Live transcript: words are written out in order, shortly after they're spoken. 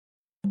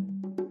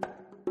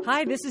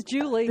Hi, this is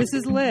Julie. This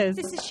is Liz.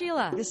 This is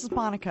Sheila. This is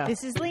Monica.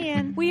 This is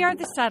Lian. We are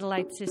the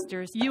Satellite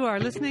Sisters. You are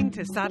listening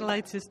to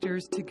Satellite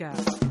Sisters to Go.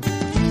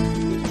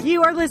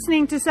 You are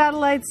listening to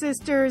Satellite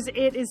Sisters.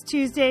 It is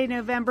Tuesday,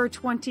 November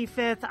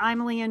 25th.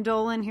 I'm Lian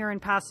Dolan here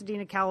in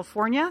Pasadena,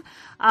 California.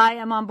 I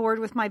am on board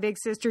with my big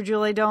sister,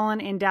 Julie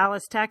Dolan, in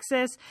Dallas,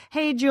 Texas.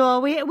 Hey,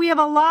 Jewel, we have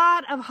a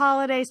lot of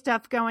holiday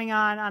stuff going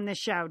on this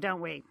show,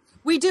 don't we?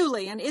 We do,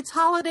 Lian. It's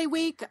holiday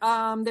week.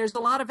 There's a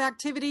lot of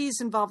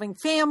activities involving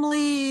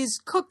families,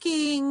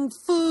 cooking,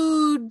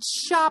 food,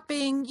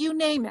 shopping, you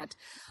name it.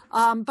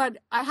 But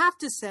I have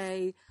to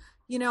say,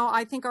 you know,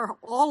 I think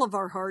all of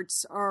our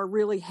hearts are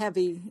really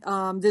heavy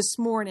this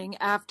morning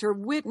after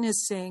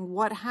witnessing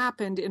what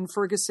happened in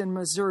Fergason,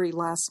 Missouri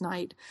last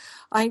night.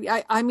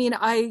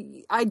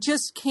 I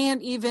just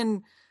can't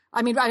even.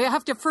 I mean, I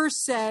have to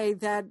first say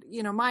that,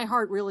 you know, my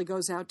heart really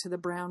goes out to the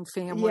Brown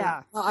family.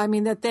 Yeah. I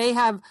mean, that they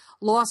have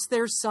lost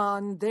their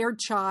son, their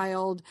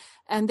child,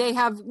 and they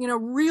have, you know,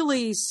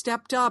 really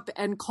stepped up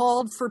and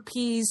called for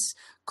peace,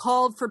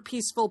 called for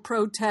peaceful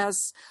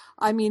protests.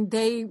 I mean,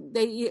 they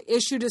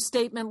issued a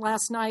statement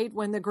last night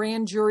when the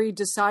grand jury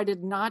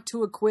decided not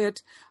to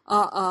acquit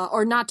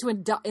or not to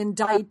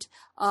indict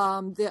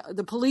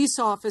the police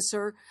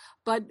officer.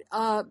 But,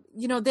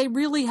 you know, they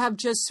really have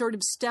just sort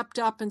of stepped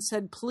up and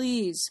said,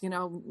 please, you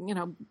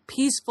know,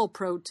 peaceful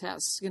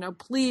protests, you know,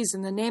 please,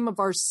 in the name of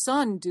our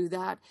son, do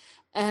that.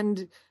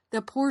 And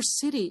the poor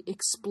city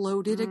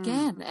exploded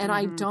again. And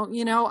I don't,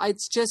 you know,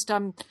 it's just,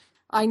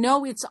 I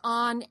know it's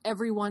on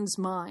everyone's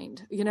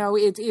mind. You know,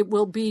 it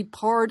will be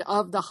part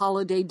of the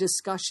holiday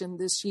discussion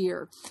this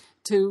year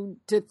to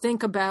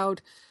think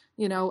about,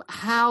 you know,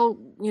 how,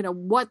 you know,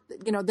 what,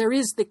 you know, there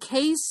is the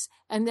case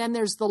and then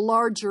there's the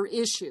larger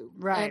issue.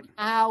 Right.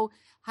 And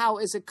how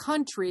as a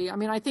country, I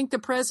mean, I think the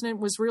president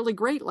was really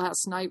great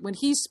last night when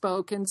he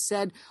spoke and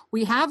said,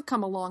 we have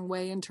come a long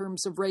way in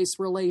terms of race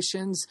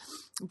relations,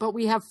 but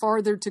we have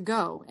farther to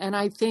go. And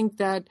I think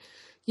that,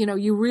 you know,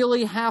 you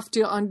really have to,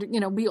 you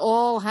know, we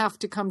all have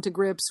to come to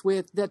grips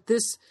with that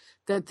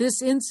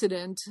this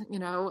incident, you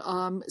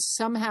know,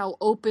 somehow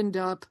opened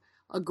up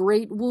a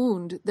great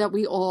wound that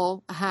we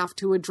all have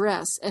to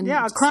address. And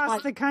yeah,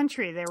 across the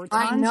country, there were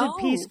tons of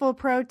peaceful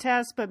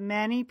protests, but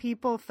many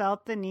people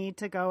felt the need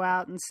to go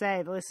out and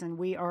say, listen,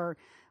 we are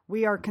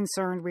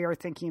concerned. We are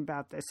thinking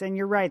about this. And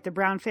you're right. The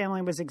Brown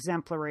family was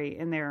exemplary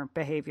in their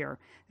behavior.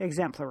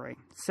 Exemplary.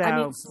 So I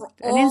mean,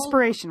 an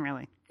inspiration,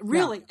 really.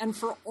 Really. Yeah. And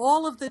for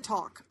all of the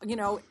talk, you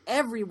know,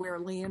 everywhere,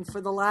 Lian, for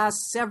the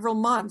last several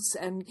months,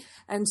 and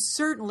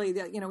certainly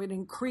that, you know, it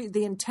increased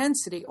the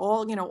intensity,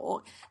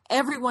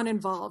 everyone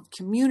involved,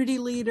 community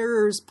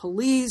leaders,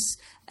 police,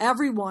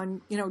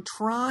 everyone, you know,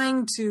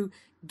 trying to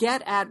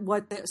get at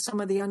what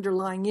some of the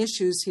underlying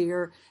issues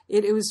here.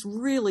 It was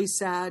really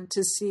sad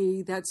to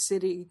see that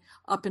city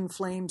up in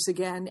flames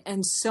again,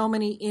 and so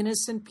many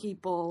innocent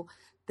people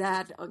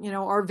that, you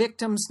know, are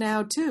victims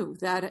now too,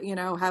 that, you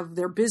know, have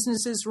their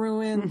businesses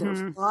ruined,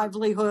 their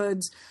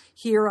livelihoods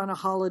here on a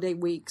holiday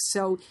week.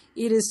 So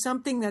it is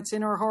something that's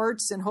in our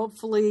hearts, and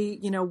hopefully,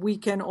 you know, we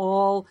can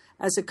all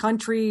as a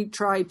country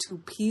try to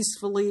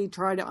peacefully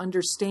try to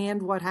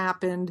understand what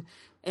happened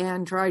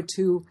and try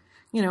to,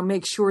 you know,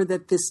 make sure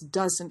that this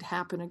doesn't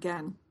happen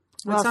again.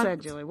 Well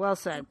said, Julie. Well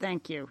said.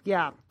 Thank you.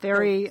 Yeah.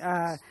 Very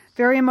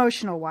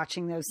emotional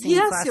watching those scenes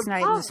last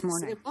night and this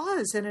morning. It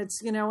was. And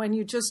it's, you know, and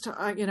you just,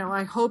 you know,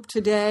 I hope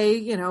today,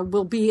 you know,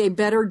 will be a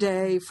better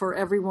day for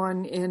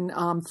everyone in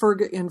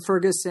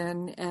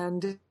Fergason.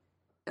 And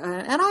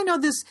I know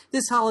this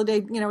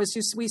holiday, you know, as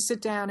we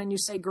sit down and you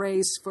say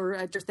grace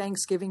at your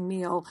Thanksgiving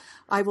meal,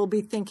 I will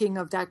be thinking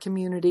of that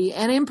community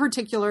and in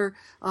particular,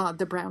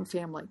 the Brown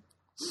family.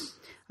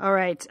 All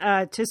right.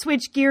 To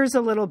switch gears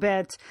a little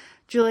bit,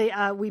 Julie,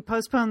 we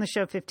postponed the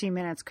show 15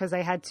 minutes because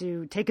I had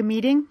to take a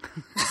meeting.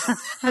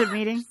 That's right,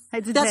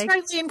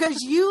 Lian,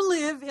 because you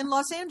live in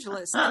Los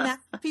Angeles, and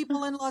that's what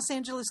people in Los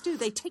Angeles do.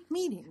 They take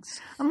meetings.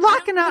 I'm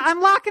locking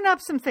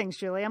up some things,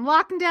 Julie. I'm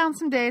locking down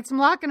some dates. I'm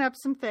locking up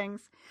some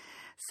things.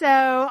 So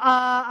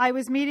I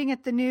was meeting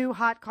at the new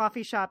hot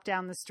coffee shop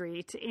down the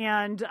street,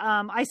 and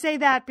I say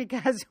that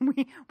because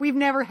we've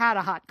never had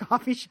a hot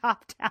coffee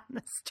shop down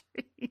the street.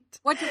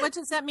 What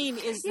does that mean?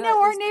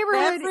 Our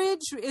neighborhood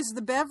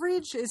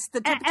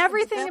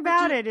everything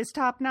about it is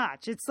top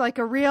notch. It's like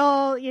a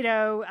real, you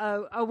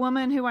know, a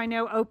woman who I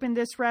know opened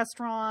this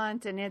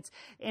restaurant, and it's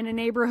in a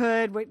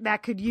neighborhood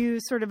that could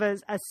use sort of a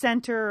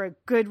center, a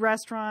good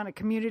restaurant, a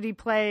community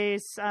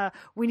place.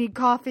 We need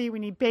coffee, we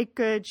need baked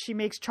goods. She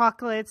makes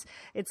chocolates.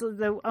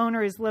 The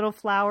owner is Little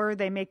Flower.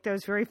 They make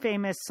those very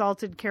famous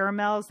salted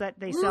caramels that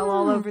they sell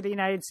all over the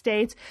United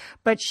States.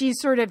 But she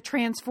sort of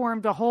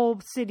transformed a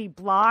whole city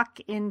block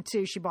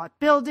she bought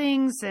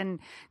buildings and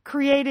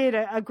created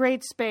a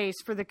great space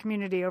for the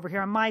community over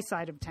here on my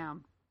side of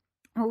town.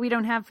 Well, we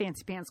don't have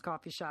fancy pants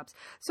coffee shops.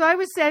 So I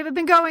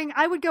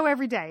would go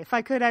every day. If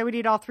I could, I would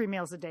eat all 3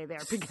 meals a day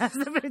there because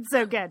it's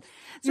so good.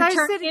 So you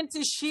turned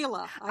into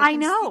Sheila. I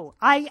know.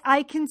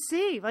 I can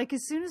see. Like,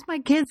 as soon as my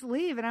kids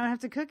leave and I don't have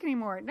to cook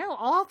anymore. No,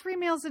 all 3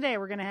 meals a day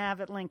we're going to have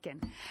at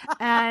Lincoln.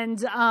 And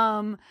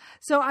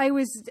so I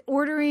was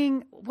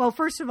ordering. Well,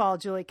 first of all,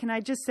 Julie, can I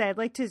just say, I'd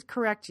like to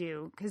correct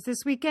you, because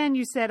this weekend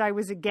you said I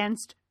was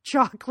against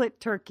chocolate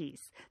turkeys.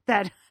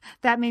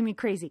 That made me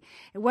crazy.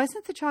 It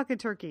wasn't the chocolate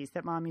turkeys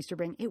that Mom used to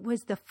bring. It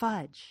was the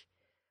fudge.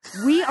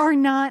 We are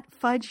not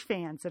fudge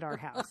fans at our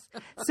house.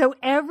 So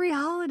every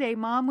holiday,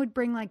 Mom would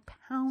bring like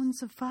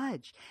pounds of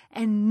fudge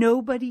and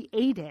nobody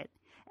ate it.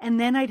 And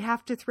then I'd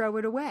have to throw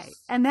it away.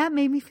 And that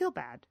made me feel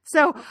bad.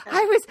 So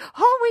I was,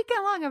 whole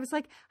weekend long, I was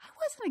like, I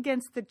wasn't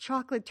against the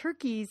chocolate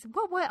turkeys.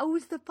 What? Oh, it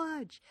was the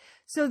fudge.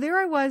 So there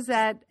I was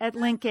at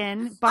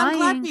Lincoln buying. I'm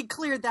glad we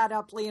cleared that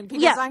up, Lian,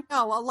 because I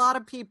know a lot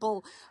of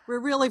people were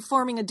really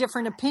forming a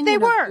different opinion. They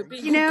were,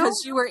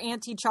 because you were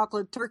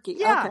anti-chocolate turkey.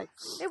 Yeah, okay.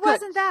 It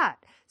wasn't that.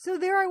 So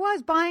there I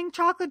was buying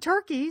chocolate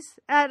turkeys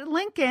at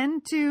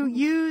Lincoln to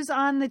use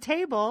on the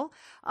table,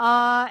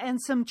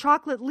 and some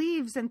chocolate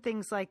leaves and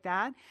things like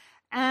that.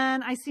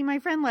 And I see my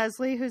friend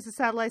Leslie, who's a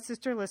Satellite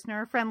Sister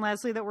listener, friend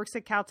Leslie that works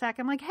at Caltech.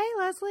 I'm like, hey,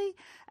 Leslie.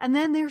 And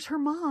then there's her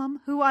mom,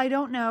 who I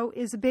don't know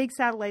is a big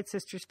Satellite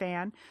Sisters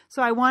fan.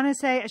 So I want to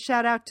say a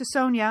shout out to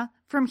Sonia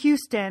from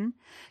Houston.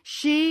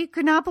 She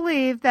could not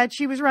believe that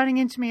she was running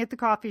into me at the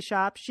coffee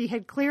shop. She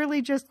had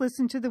clearly just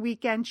listened to the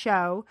weekend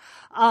show,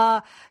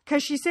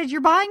 because she said, you're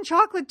buying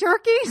chocolate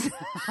turkeys?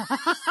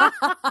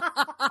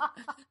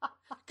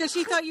 Because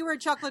she thought you were a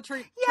chocolate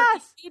turkey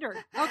eater.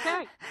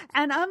 Okay.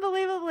 And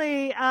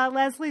unbelievably,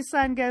 Leslie's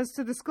son goes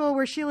to the school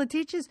where Sheila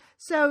teaches.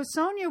 So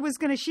Sonia was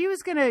going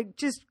to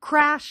just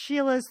crash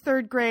Sheila's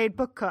 3rd grade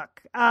book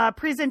cook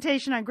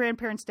presentation on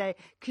Grandparents' Day,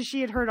 because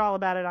she had heard all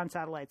about it on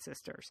Satellite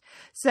Sisters.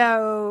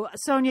 So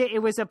Sonia, it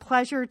was a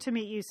pleasure to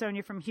meet you,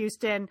 Sonia from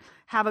Houston.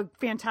 Have a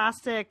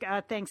fantastic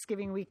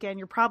Thanksgiving weekend.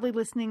 You're probably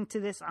listening to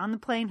this on the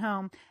plane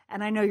home,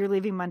 and I know you're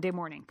leaving Monday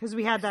morning because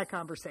we had that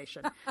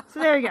conversation. So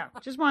there you go.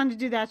 Just wanted to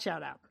do that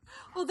shout out.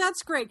 Well,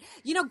 that's great.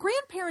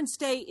 Grandparents'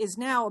 Day is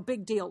now a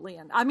big deal,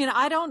 Lian. I mean,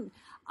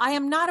 I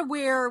am not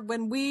aware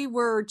when we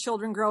were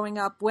children growing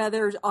up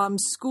whether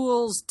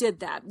schools did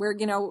that, where,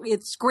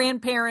 it's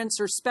grandparents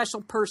or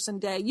special person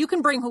day. You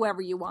can bring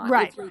whoever you want,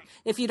 right,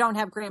 if you don't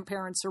have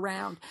grandparents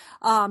around.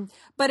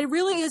 But it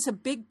really is a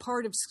big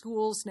part of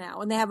schools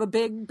now, and they have a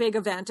big, big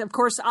event. Of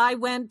course, I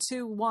went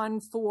to one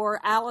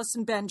for Alice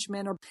and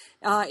Benjamin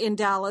in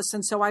Dallas,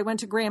 and so I went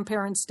to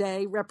Grandparents'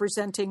 Day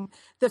representing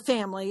the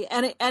family,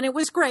 and it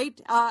was great.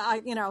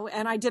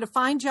 And I did a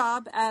fine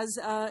job as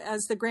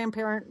the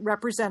grandparent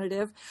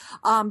representative.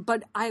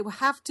 But I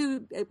have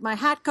to, my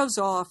hat goes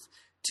off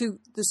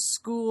to the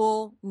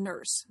school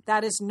nurse.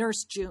 That is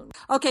Nurse June.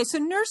 Okay, so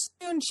Nurse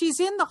June, she's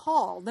in the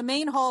hall, the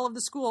main hall of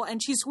the school,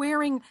 and she's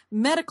wearing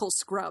medical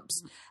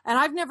scrubs. And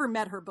I've never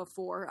met her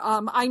before.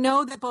 I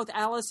know that both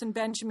Alice and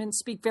Benjamin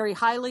speak very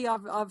highly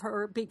of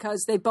her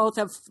because they both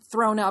have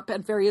thrown up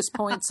at various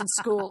points in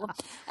school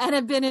and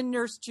have been in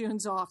Nurse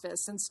June's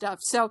office and stuff.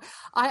 So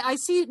I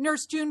see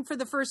Nurse June for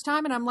the first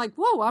time, and I'm like,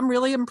 whoa, I'm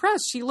really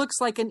impressed. She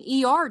looks like an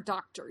ER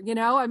doctor,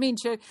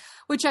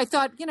 which I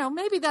thought,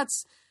 maybe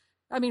that's,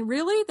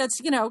 really? That's,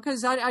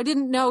 because I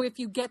didn't know if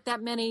you get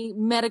that many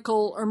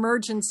medical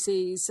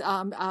emergencies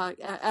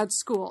at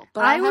school.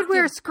 But I would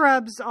wear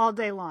scrubs all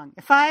day long.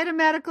 If I had a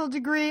medical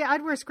degree,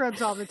 I'd wear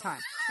scrubs all the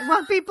time. I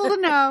want people to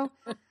know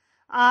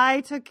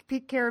I took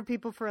care of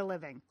people for a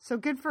living. So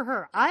good for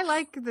her. I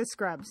like the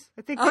scrubs.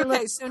 I think they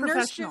look so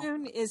professional. Nurse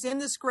June is in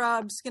the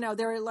scrubs.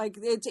 They're like,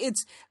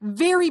 it's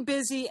very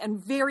busy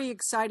and very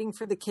exciting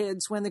for the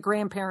kids when the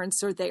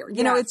grandparents are there.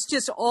 It's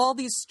just all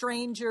these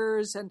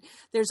strangers, and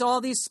there's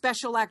all these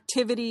special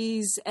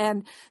activities.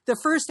 And the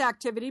first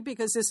activity,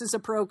 because this is a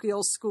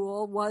parochial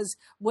school,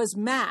 was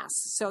mass.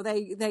 So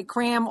they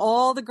cram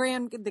all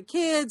the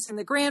kids and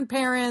the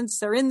grandparents.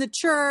 They're in the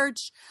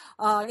church.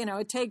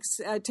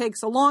 It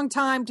takes a long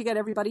time to get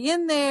everybody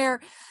in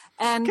there,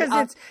 and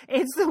because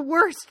it's the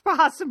worst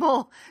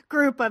possible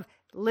group of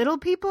little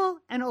people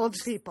and old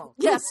people.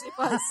 Yes, it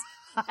was.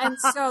 And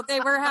so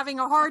they were having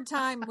a hard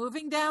time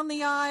moving down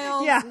the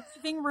aisle,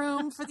 leaving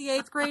room for the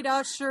 8th grade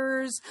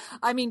ushers.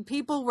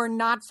 People were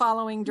not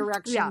following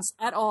directions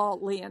at all,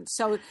 Lian.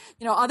 So,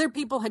 other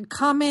people had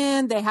come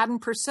in, they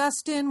hadn't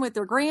processed in with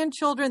their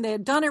grandchildren, they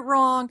had done it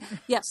wrong.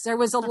 Yes, there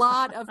was a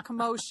lot of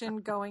commotion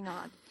going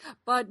on.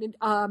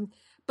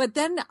 But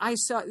then I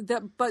saw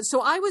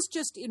so I was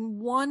just in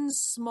one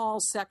small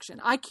section.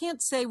 I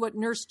can't say what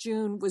Nurse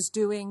June was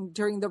doing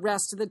during the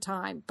rest of the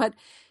time, but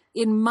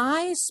in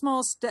my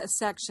small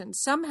section,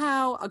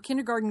 somehow a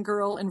kindergarten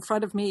girl in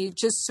front of me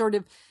just sort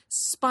of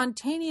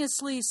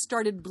spontaneously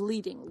started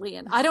bleeding,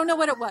 Lian. I don't know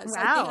what it was.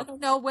 Wow. I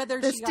don't know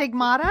whether the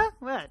stigmata?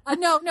 What?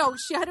 No,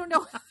 I don't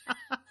know.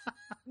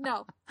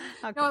 No,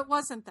 Okay. No, it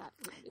wasn't that.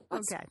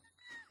 Okay.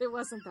 It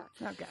wasn't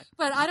that. Okay.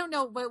 But I don't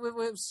know, but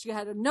she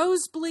had a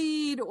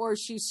nosebleed, or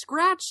she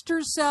scratched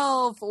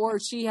herself, or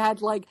she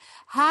had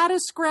had a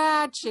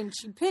scratch and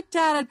she picked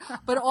at it.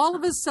 But all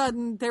of a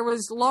sudden, there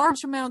was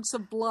large amounts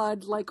of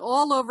blood,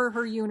 all over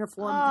her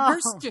uniform. Oh.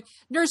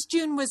 Nurse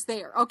June was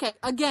there. Okay,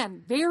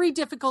 again, very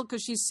difficult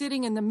because she's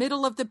sitting in the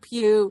middle of the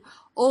pew.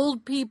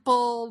 Old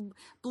people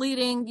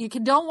bleeding. You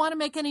don't want to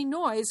make any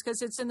noise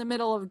because it's in the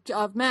middle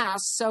of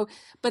mass. So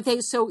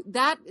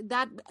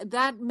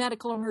that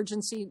medical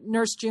emergency,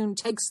 Nurse June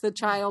takes the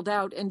child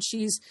out and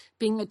she's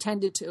being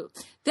attended to.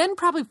 Then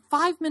probably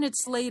 5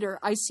 minutes later,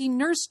 I see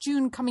Nurse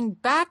June coming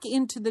back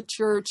into the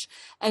church,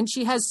 and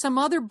she has some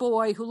other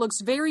boy who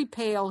looks very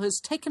pale, has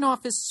taken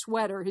off his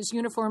sweater, his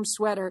uniform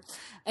sweater,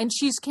 and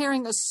she's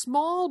carrying a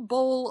small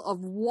bowl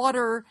of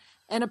water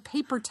and a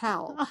paper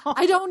towel. Oh.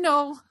 I don't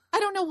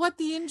know what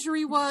the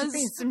injury was.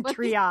 Some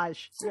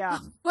triage. Yeah.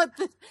 What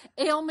the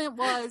ailment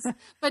was.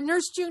 But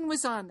Nurse June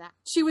was on that.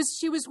 She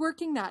was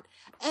working that.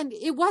 And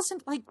it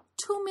wasn't 2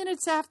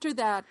 minutes after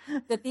that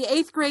the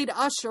 8th grade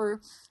usher,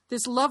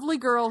 this lovely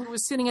girl who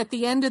was sitting at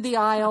the end of the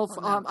aisle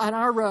on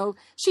our row,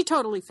 she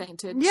totally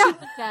fainted. Yeah.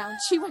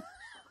 She went down.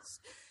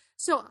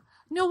 So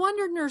no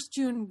wonder Nurse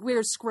June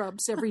wears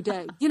scrubs every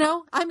day.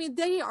 I mean,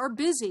 they are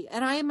busy.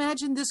 And I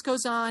imagine this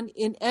goes on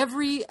in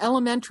every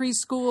elementary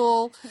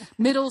school,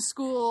 middle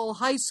school,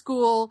 high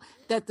school,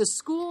 that the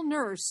school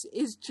nurse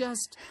is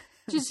just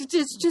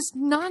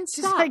nonstop.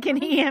 She's like an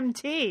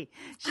EMT.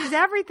 She's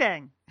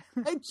everything.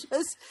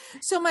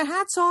 So my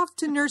hat's off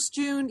to Nurse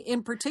June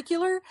in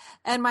particular,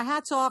 and my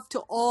hat's off to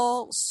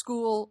all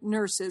school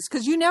nurses,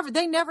 because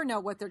they never know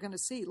what they're going to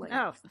see, Lian.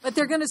 Oh. But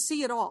they're going to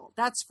see it all.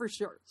 That's for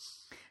sure.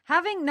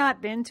 Having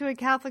not been to a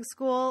Catholic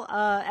school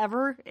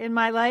ever in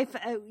my life,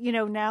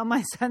 now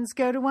my sons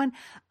go to one.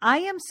 I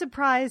am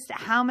surprised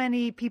how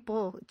many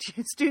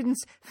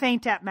students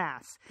faint at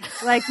Mass.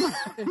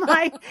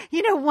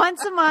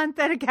 Once a month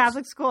at a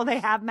Catholic school, they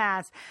have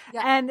Mass.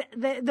 Yeah. And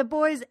the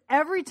boys,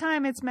 every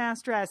time it's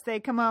Mass dress, they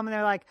come home and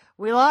they're like,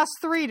 we lost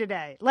 3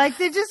 today.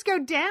 They just go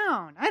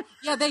down.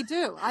 Yeah, they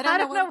do. I don't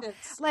know what it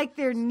is.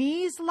 Their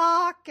knees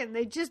lock and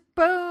they just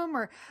boom,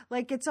 or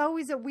it's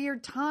always at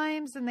weird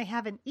times and they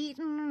haven't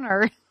eaten,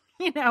 or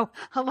a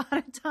lot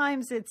of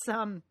times it's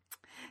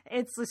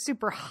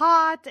super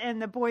hot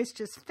and the boys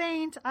just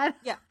faint. I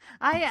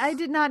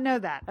did not know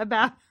that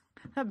about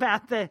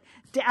the.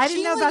 I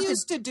didn't know about. Sheila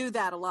used to do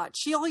that a lot.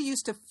 Sheila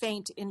used to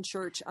faint in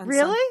church.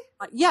 Really?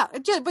 Yeah,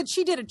 but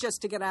she did it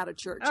just to get out of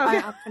church. Okay.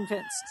 I'm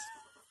convinced.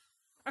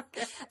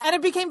 Okay. And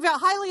it became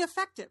highly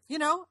effective.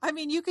 I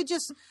mean, you could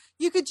just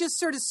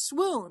sort of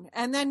swoon,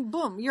 and then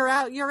boom, you're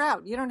out.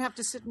 You don't have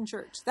to sit in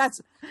church.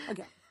 That's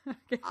okay.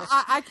 Okay.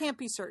 I can't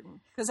be certain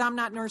because I'm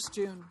not Nurse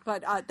June,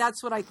 but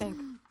that's what I think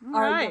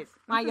my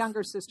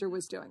younger sister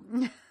was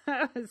doing.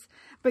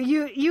 But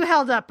you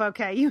held up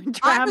okay.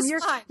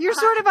 You're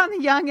sort of on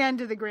the young end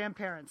of the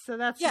grandparents, so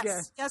that's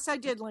good. Yes, I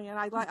did, Lian.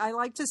 I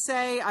like to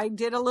say I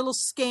did a little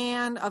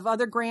scan of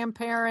other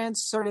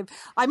grandparents. Sort of.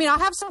 I mean, I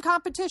have some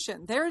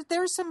competition. There's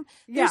some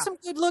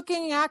good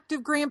looking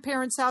active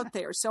grandparents out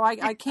there, so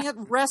I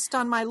can't rest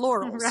on my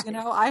laurels. Right.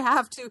 I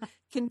have to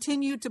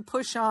continue to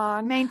push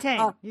on.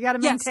 Maintain. You got to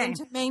maintain. Yes, and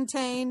to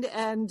maintain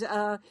and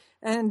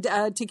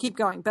to keep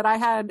going. But I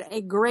had a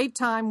great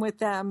time with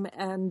them,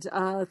 and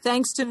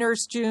thanks to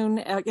Nurse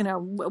June,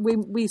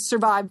 we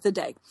survived the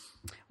day.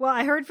 Well,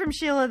 I heard from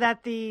Sheila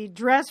that the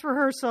dress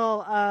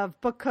rehearsal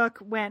of Book Cook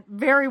went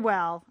very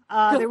well.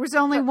 There was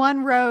only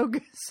one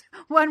rogue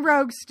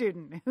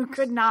student who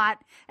could not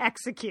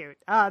execute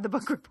the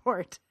book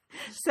report.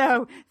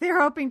 So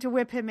they're hoping to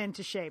whip him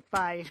into shape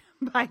by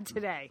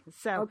today.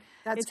 So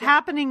it's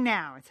happening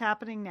now. It's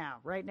happening now,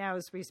 right now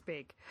as we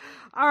speak.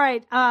 All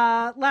right.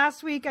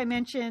 Last week I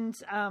mentioned,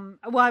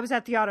 I was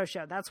at the auto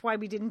show. That's why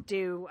we didn't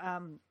do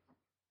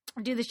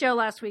the show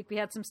last week. We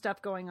had some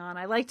stuff going on.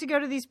 I like to go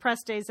to these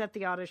press days at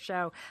the auto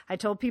show. I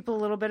told people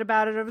a little bit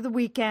about it over the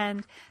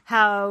weekend,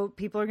 how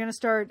people are going to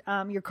start,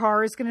 your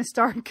car is going to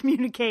start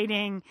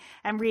communicating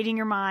and reading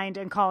your mind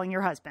and calling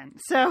your husband.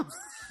 So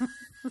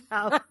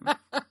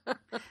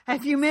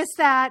if you missed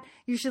that,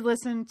 you should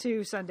listen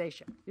to Sunday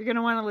Show. You're going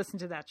to want to listen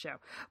to that show.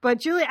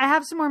 But Julie, I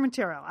have some more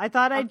material. I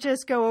thought I'd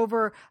just go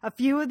over a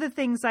few of the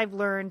things I've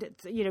learned.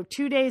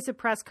 2 days of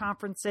press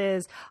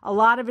conferences. A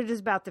lot of it is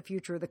about the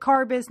future of the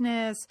car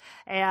business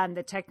and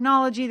the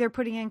technology they're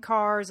putting in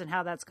cars and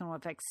how that's going to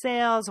affect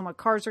sales and what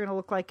cars are going to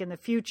look like in the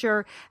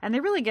future. And they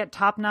really get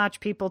top-notch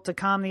people to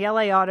come. The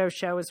LA Auto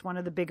Show is one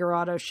of the bigger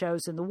auto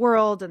shows in the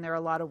world, and there are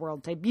a lot of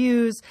world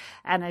debuts.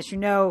 And as you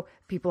know,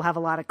 people have a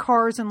lot of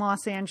cars in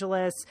Los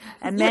Angeles,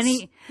 and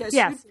many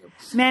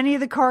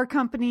of the car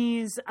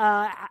companies,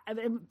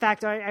 in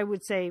fact, I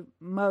would say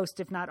most,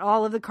 if not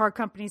all of the car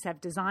companies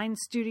have design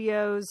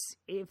studios.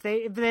 If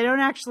they don't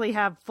actually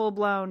have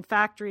full-blown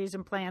factories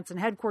and plants and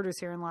headquarters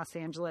here in Los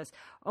Angeles,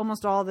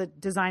 almost all the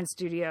design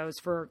studios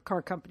for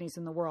car companies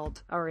in the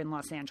world are in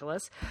Los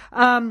Angeles.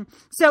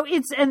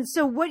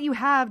 So what you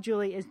have,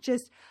 Julie, is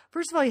just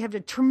first of all, you have a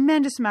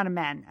tremendous amount of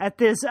men at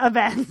this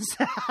event.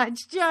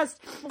 It's just...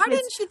 Why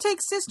didn't you take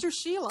Sister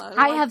Sheila?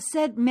 I have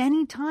said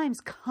many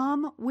times,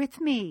 come with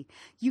me.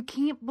 You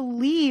can't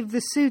believe the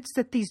suits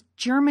that these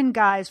German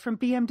guys from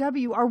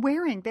BMW are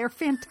wearing. They're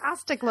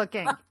fantastic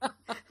looking.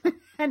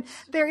 And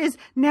there is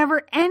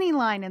never any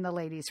line in the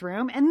ladies'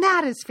 room, and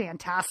that is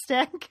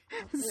fantastic.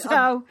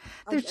 So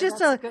there's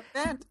just a good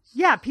event.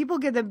 Yeah, people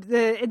get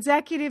the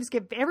executives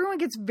everyone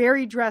gets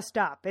very dressed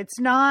up. It's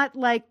not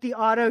like the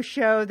auto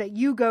show that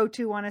you go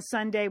to on a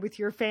Sunday with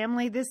your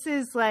family. This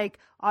is like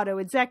auto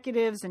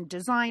executives and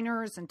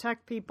designers and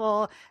tech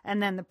people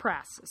and then the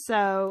press.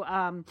 So,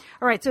 all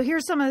right. So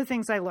here's some of the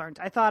things I learned.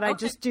 I thought I'd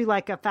just do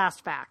like a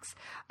fast facts.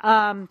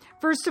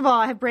 First of all,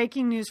 I have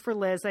breaking news for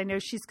Liz. I know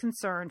she's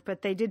concerned,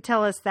 but they did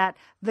tell us that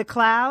the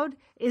cloud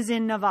is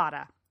in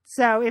Nevada.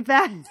 So if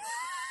that,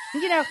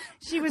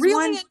 she was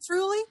really and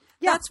truly.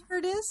 Yeah. That's where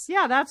it is?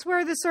 Yeah, that's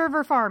where the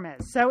server farm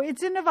is. So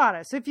it's in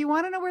Nevada. So if you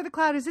want to know where the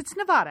cloud is, it's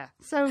Nevada.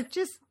 So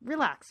just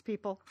relax,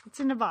 people.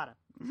 It's in Nevada.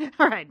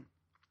 All right.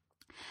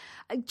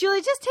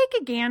 Julie, just take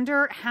a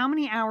gander how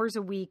many hours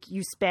a week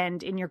you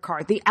spend in your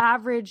car. The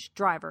average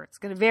driver. It's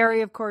going to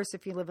vary, of course,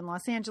 if you live in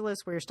Los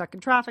Angeles where you're stuck in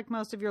traffic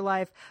most of your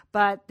life.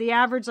 But the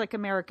average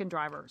American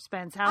driver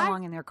spends how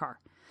long in their car?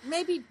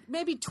 Maybe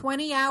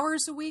 20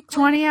 hours a week.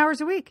 20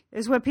 hours a week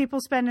is what people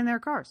spend in their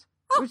cars.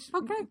 Oh,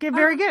 okay.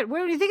 Very good.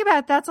 When you think about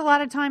it, that's a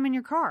lot of time in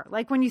your car.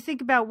 Like when you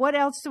think about what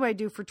else do I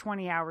do for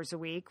 20 hours a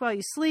week? Well,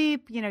 you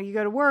sleep, you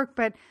go to work,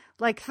 but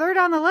like third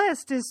on the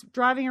list is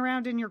driving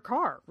around in your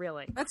car,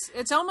 really.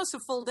 It's almost a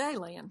full day,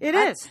 Lian.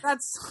 Yes.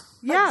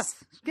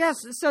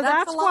 So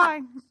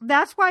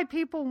that's why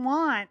people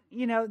want,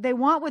 they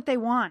want what they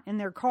want in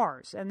their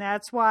cars. And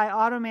that's why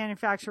auto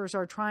manufacturers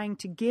are trying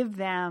to give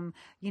them,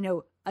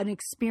 an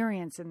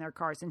experience in their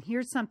cars. And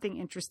here's something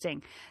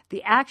interesting.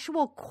 The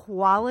actual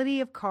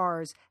quality of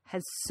cars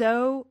has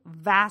so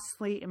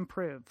vastly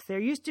improved. There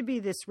used to be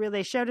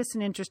they showed us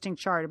an interesting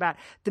chart about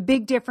the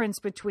big difference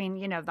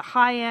between, the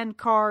high-end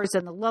cars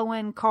and the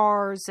low-end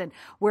cars and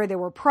where there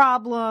were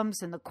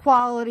problems and the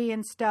quality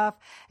and stuff.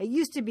 It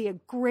used to be a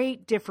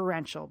great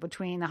differential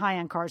between the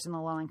high-end cars and the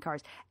low-end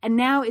cars. And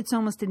now it's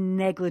almost a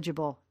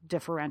negligible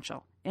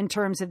differential in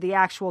terms of the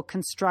actual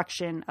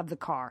construction of the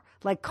car.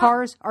 Like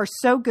cars are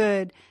so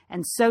good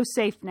and so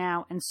safe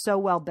now and so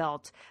well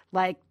built,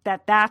 like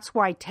that's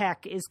why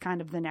tech is kind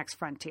of the next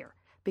frontier.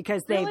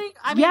 Because really?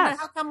 But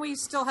how come we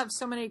still have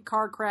so many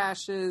car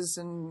crashes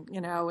and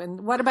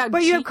what about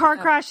But you have car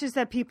crashes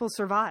that people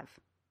survive.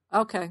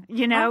 Okay.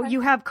 You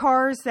have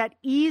cars that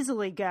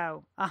easily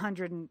go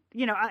 100,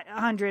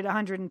 130,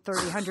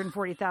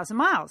 140,000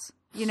 miles.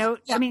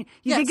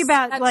 Think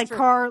about like true.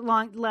 Car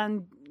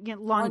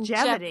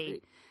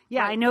longevity.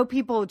 Yeah, right. I know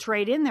people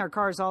trade in their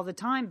cars all the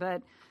time,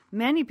 but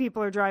many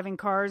people are driving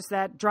cars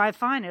that drive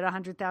fine at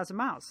 100,000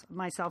 miles,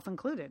 myself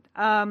included.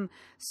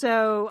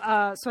 So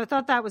I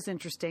thought that was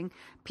interesting.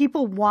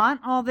 People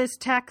want all this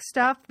tech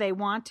stuff. They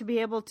want to be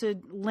able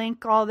to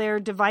link all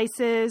their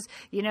devices.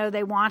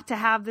 They want to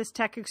have this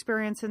tech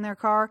experience in their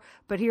car.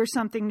 But here's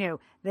something new.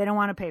 They don't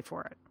want to pay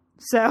for it.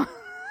 So,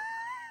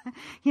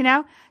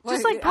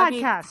 just like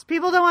podcasts.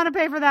 People don't want to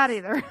pay for that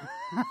either.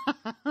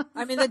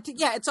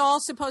 It's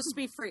all supposed to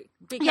be free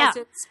because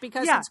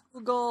it's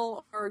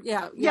Google or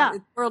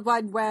World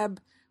Wide Web.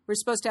 We're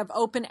supposed to have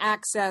open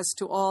access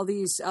to all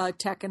these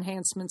tech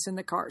enhancements in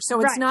the car. So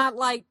it's not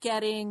like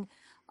getting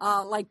a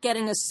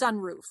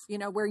sunroof,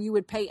 where you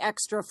would pay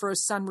extra for a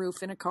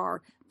sunroof in a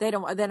car. They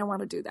don't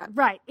want to do that.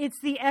 Right. It's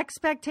the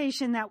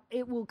expectation that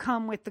it will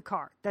come with the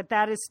car,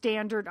 that is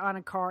standard on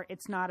a car.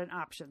 It's not an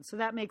option. So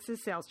that makes a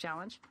sales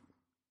challenge.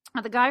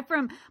 The guy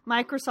from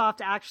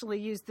Microsoft actually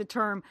used the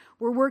term,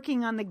 we're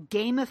working on the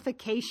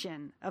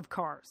gamification of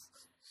cars.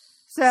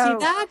 So see,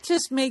 that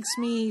just makes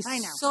me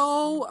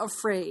so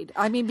afraid.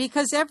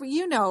 Because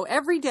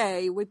every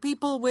day with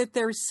people with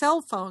their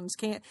cell phones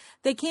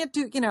they can't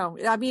do,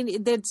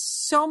 there's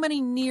so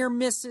many near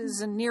misses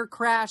and near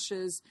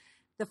crashes.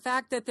 The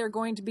fact that they're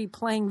going to be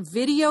playing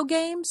video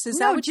games, is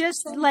that what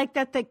just like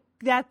that the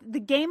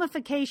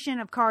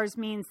gamification of cars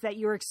means that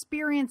your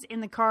experience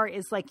in the car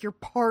is like you're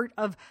part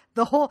of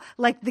the whole,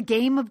 like the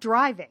game of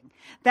driving,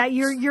 that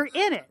you're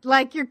in it,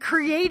 like you're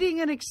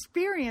creating an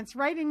experience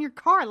right in your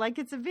car, like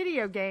it's a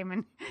video game.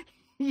 And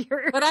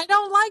but I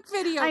don't like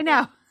video games. I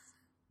know.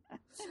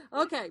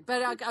 Okay,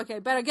 but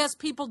I guess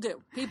people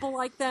do. People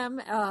like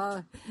them.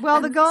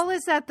 The goal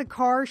is that the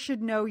car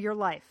should know your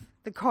life.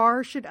 The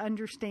car should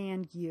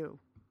understand you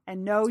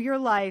and know your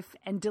life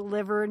and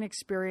deliver an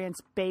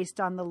experience based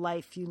on the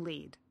life you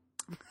lead.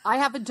 I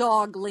have a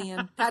dog,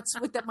 Lian. That's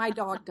what my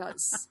dog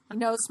does. He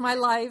knows my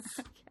life,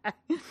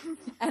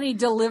 and he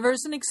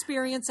delivers an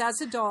experience as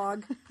a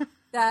dog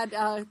that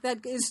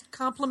is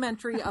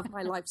complimentary of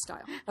my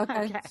lifestyle.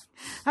 Okay.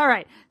 All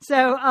right.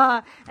 So,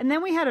 and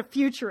then we had a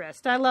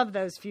futurist. I love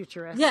those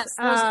futurists. Yes.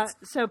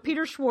 So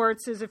Peter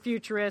Schwartz is a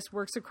futurist,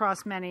 works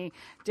across many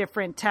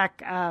different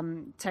tech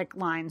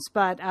lines,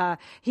 but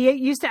he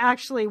used to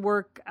actually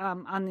work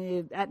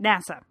at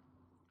NASA.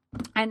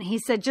 And he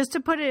said, just to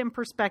put it in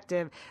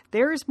perspective,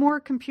 there is more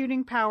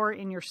computing power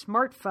in your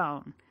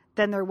smartphone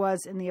than there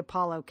was in the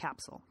Apollo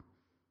capsule.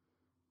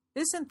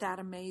 Isn't that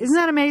amazing? Isn't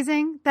that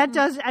amazing? That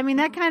does. I mean,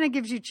 that kind of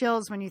gives you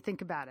chills when you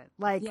think about it.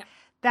 Like,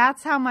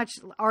 that's how much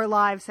our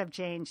lives have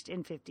changed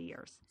in 50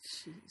 years.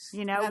 Jeez,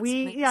 you know,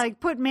 we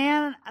put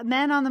men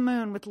on the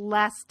moon with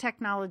less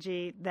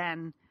technology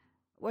than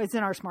was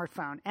in our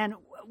smartphone. And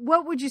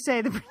what would you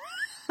say the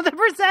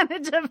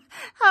percentage of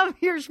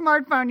your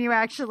smartphone you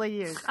actually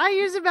use? I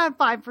use about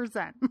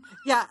 5%.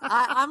 Yeah,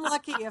 I'm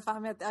lucky if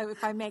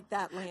I make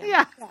that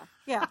land.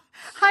 Yeah.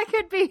 I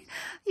could be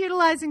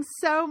utilizing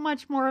so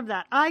much more of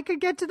that. I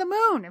could get to the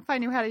moon if I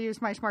knew how to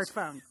use my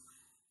smartphone.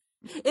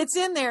 It's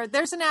in there.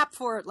 There's an app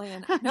for it,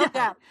 Lian. No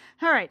doubt.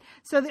 All right.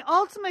 So the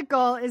ultimate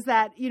goal is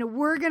that,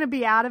 we're going to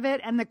be out of it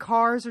and the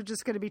cars are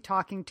just going to be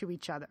talking to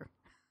each other.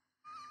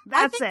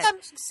 That's it. That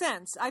makes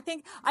sense.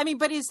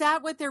 But is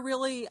that what they're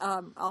really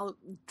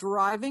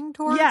driving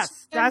towards?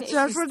 Yes, that's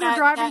what they're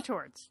driving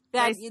towards.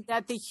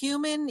 That the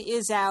human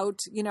is out.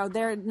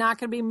 They're not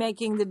going to be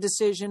making the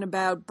decision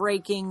about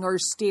braking or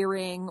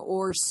steering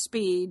or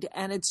speed,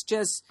 and it's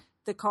just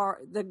the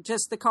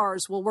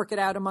cars will work it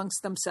out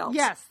amongst themselves.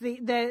 Yes,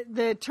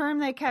 the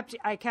term I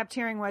kept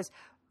hearing was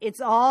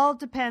it's all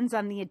depends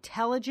on the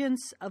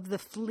intelligence of the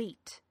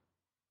fleet.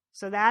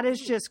 So that is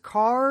just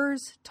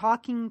cars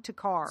talking to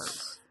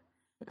cars.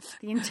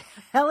 The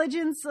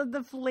intelligence of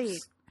the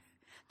fleet.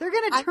 They're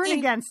going to turn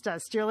against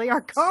us, Julie.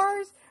 Our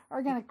cars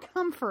are going to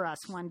come for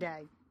us one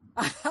day.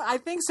 I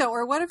think so.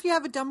 Or what if you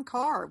have a dumb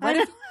car? What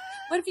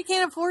if you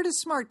can't afford a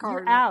smart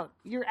car?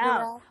 You're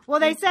out. Well,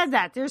 they said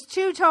that. There's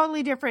two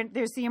totally different.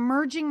 There's the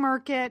emerging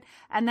market,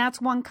 and that's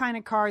one kind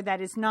of car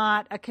that is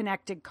not a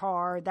connected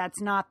car.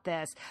 That's not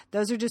this.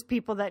 Those are just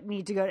people that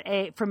need to go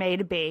from A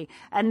to B.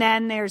 And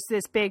then there's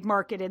this big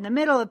market in the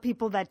middle of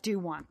people that do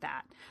want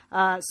that.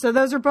 So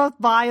those are both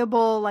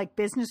viable,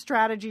 business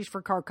strategies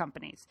for car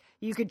companies.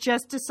 You could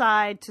just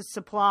decide to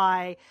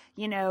supply,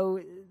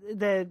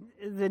 the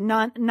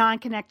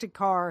non-connected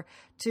car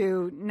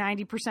to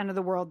 90% of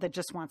the world that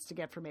just wants to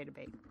get from A to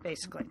B,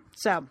 basically.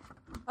 So,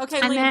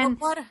 okay, and Lian,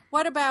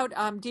 what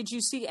about? Did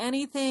you see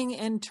anything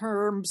in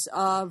terms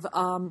of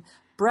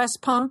breast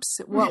pumps?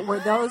 What were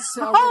those?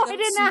 I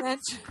didn't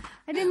ask.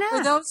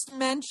 Were those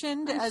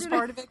mentioned as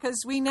part of it?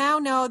 Because we now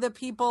know that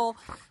people,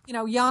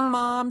 young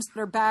moms that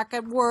are back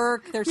at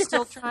work, they're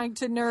still trying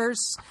to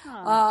nurse.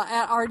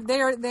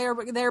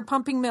 They're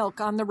pumping milk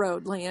on the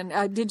road,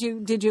 Lian. Did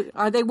you?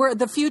 Are they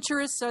the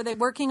futurists? Are they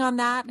working on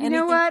that? You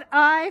know what?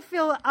 I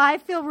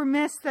feel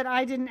remiss that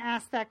I didn't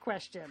ask that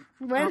question.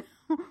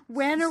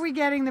 When are we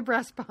getting the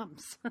breast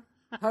pumps?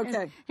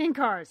 Okay, in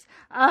cars.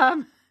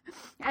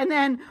 And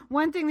then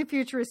one thing the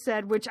futurist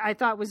said, which I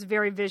thought was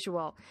very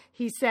visual,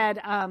 he said,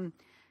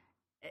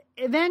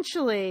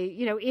 eventually,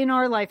 in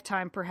our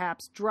lifetime,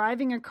 perhaps,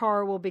 driving a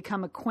car will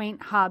become a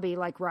quaint hobby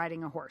like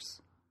riding a horse.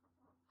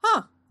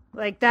 Huh.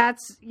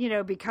 That's,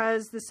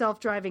 because the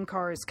self-driving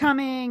car is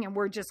coming and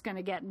we're just going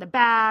to get in the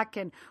back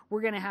and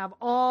we're going to have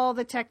all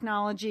the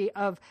technology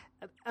of,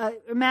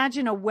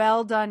 imagine a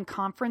well-done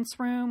conference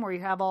room where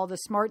you have all the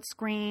smart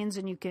screens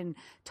and you can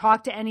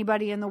talk to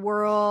anybody in the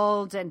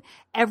world and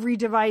every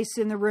device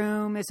in the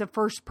room is a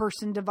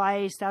first-person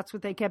device. That's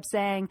what they kept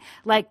saying.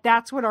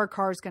 That's what our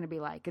car is going to be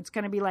like. It's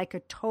going to be like a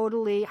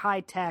totally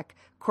high-tech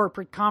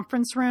corporate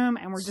conference room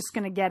and we're just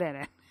going to get in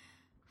it.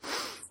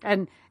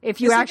 And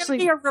if you actually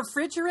be a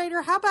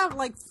refrigerator, how about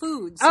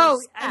foods?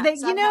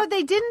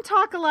 They didn't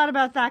talk a lot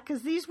about that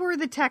because these were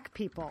the tech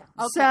people.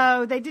 Okay.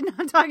 So they did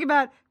not talk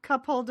about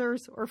cup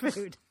holders or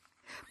food.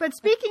 But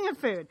speaking of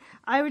food,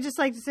 I would just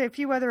like to say a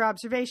few other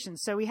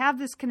observations. So we have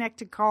this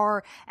connected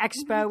car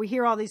expo. We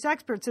hear all these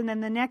experts. And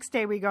then the next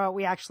day we go out,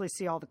 we actually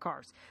see all the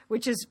cars,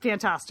 which is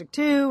fantastic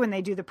too. And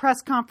they do the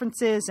press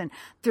conferences and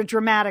the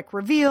dramatic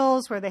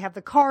reveals where they have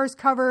the cars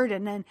covered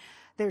and then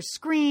there's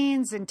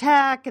screens and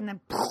tech, and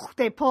then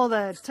they pull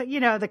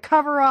the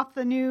cover off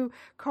the new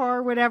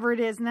car, whatever it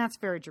is, and that's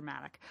very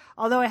dramatic.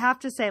 Although I have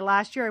to say,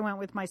 last year I went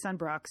with my son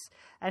Brooks,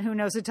 and who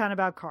knows a ton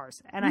about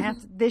cars, and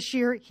this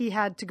year he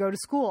had to go to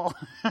school.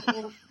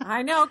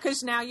 I know,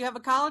 because now you have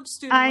a college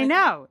student. I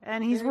know,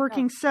 and he's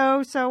working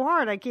so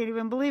hard. I can't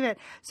even believe it.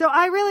 So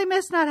I really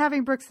miss not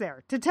having Brooks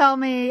there to tell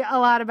me a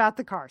lot about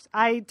the cars.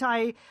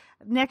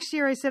 Next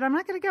year, I said, I'm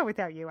not going to go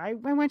without you. I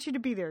want you to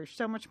be there. It's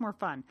so much more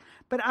fun.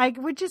 But I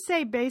would just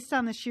say, based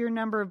on the sheer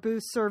number of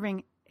booths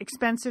serving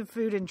expensive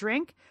food and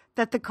drink,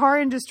 that the car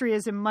industry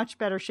is in much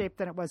better shape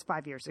than it was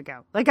 5 years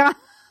ago.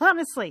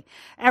 Honestly,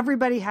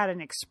 everybody had an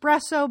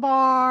espresso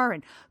bar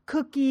and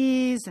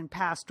cookies and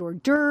past hors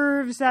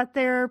d'oeuvres at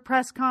their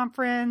press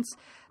conference.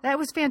 That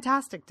was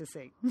fantastic to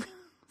see.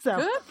 So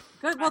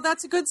good. Well,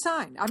 that's a good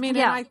sign. And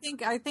I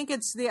think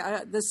it's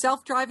the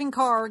self-driving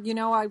car.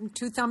 I'm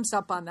 2 thumbs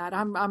up on that.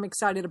 I'm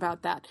excited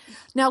about that.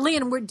 Now,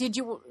 Lian, did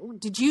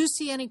you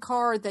see any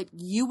car that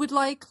you would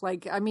like?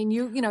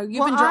 You've been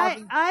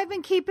driving. I've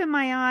been keeping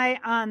my eye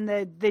on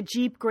the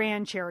Jeep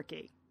Grand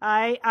Cherokee.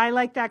 I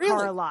like that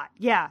car a lot.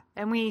 Yeah,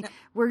 and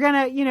we're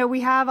gonna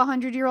we have a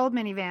 100-year-old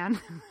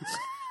minivan.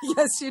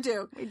 Yes, you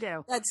do. We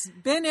do. That's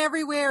been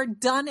everywhere,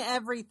 done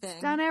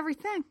everything. Done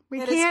everything. We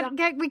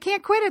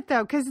can't quit it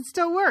though, because it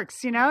still works.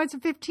 It's a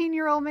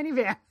 15-year-old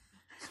minivan.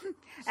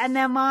 And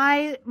then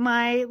my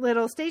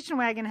little station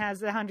wagon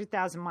has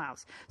 100,000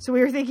 miles. So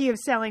we were thinking of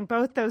selling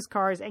both those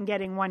cars and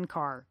getting one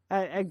car,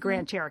 a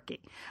Grand Cherokee.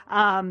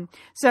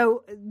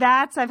 So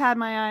I've had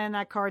my eye on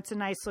that car. It's a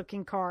nice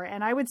looking car.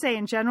 And I would say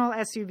in general,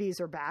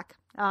 SUVs are back.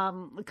 A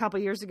couple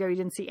of years ago, you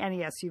didn't see any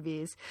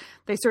SUVs.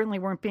 They certainly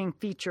weren't being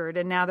featured,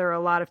 and now there are a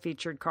lot of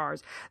featured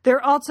cars. There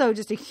are also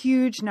just a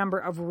huge number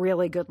of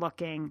really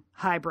good-looking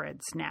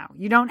hybrids now.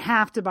 You don't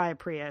have to buy a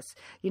Prius.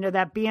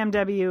 That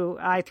BMW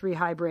i3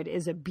 hybrid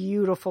is a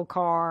beautiful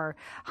car.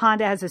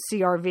 Honda has a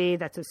CR-V.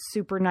 That's a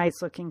super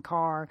nice-looking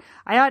car.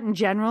 I thought in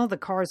general, the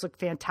cars look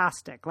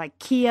fantastic. Like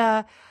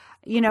Kia,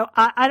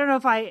 I don't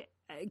know if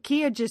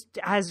Kia just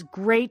has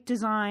great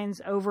designs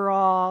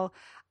overall.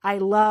 I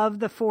love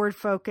the Ford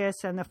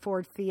Focus and the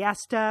Ford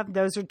Fiesta.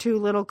 Those are two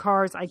little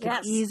cars I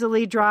can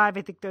easily drive.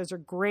 I think those are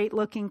great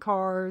looking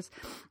cars.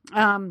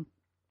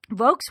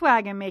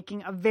 Volkswagen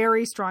making a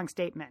very strong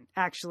statement,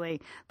 actually.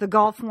 The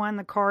Golf won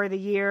the Car of the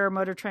Year,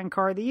 Motor Trend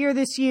Car of the Year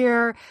this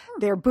year.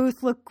 Their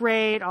booth looked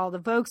great. All the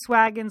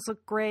Volkswagens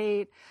look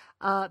great.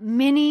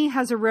 Mini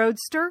has a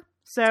Roadster.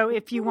 So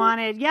if you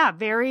wanted,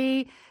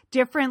 very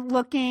different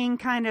looking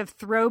kind of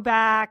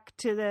throwback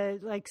to the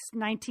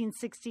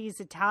 1960s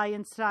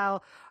Italian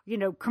style,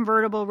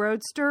 convertible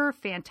Roadster,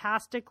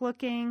 fantastic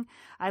looking.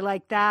 I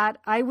like that.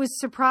 I was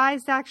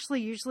surprised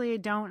actually. Usually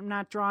I'm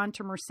not drawn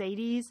to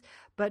Mercedes,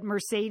 but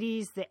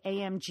Mercedes, the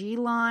AMG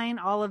line,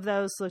 all of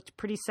those looked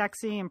pretty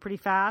sexy and pretty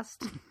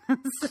fast.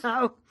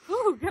 So,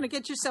 gonna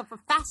get yourself a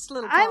fast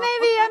little car.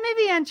 I may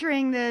be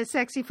entering the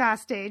sexy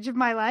fast stage of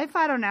my life.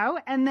 I don't know.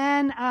 And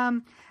then,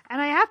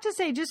 and I have to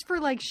say, just for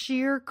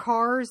sheer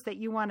cars that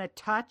you want to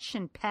touch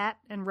and pet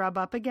and rub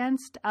up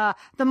against, the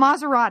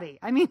Maserati.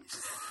 I mean,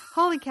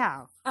 holy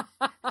cow.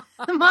 The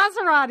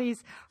Maseratis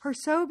are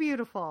so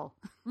beautiful.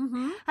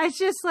 Mm-hmm. It's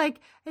just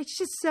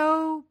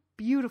so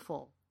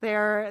beautiful.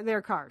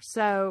 Their cars.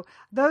 So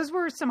those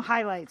were some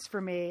highlights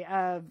for me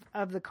of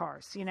the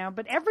cars,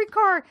 but every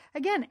car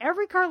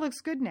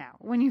looks good now.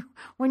 When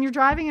you're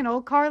driving an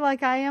old car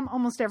like I am,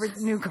 almost every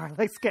new car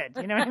looks good.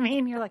 You know what I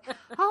mean? You're like,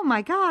 oh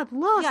my God,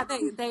 look. Yeah,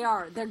 they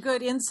are. They're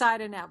good inside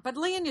and out. But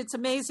Lian, it's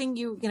amazing.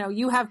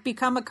 You have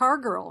become a car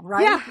girl,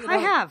 right? Yeah, I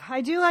have.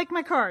 I do like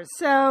my cars.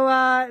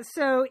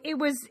 So it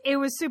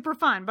was super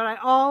fun, but I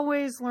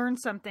always learn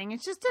something.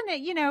 It's just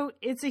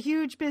it's a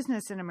huge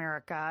business in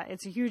America.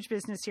 It's a huge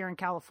business here in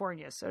California.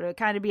 So to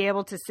kind of be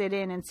able to sit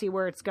in and see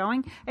where it's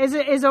going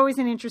is always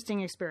an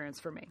interesting experience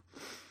for me.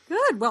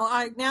 Good. Well,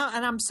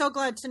 I'm so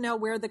glad to know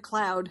where the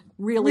cloud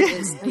really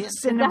is.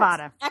 It's in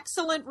Nevada.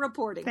 Excellent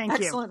reporting. Thank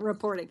you. Excellent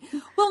reporting.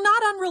 Well,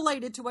 not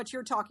unrelated to what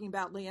you're talking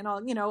about, Lian.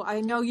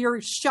 I know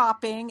you're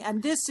shopping,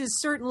 and this is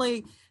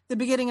certainly the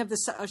beginning of the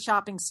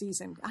shopping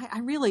season.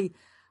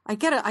 I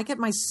get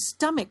my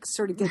stomach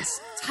sort of gets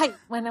tight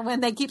when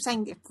they keep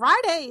saying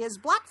Friday is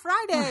Black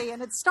Friday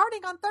and it's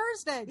starting on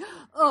Thursday.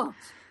 Oh.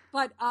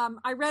 But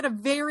I read a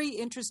very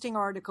interesting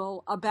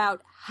article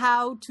about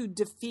how to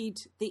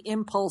defeat the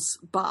impulse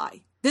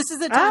buy. This is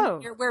the time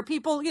of year where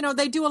people,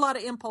 they do a lot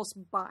of impulse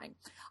buying.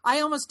 I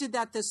almost did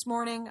that this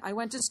morning. I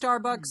went to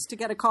Starbucks to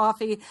get a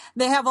coffee.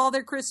 They have all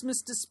their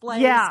Christmas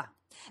displays. Yeah.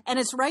 And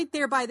it's right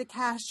there by the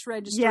cash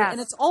register. Yes.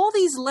 And it's all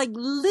these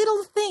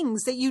little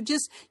things that you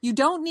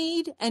don't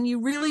need and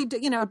you really,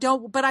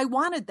 don't, but I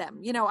wanted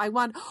them.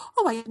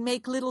 I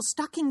make little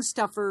stocking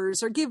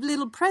stuffers or give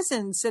little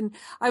presents. And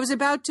I was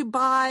about to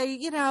buy,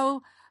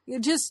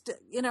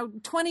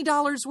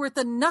 $20 worth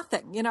of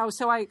nothing,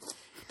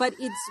 but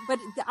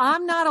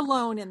I'm not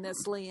alone in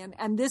this, Lian.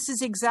 And this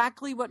is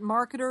exactly what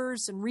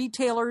marketers and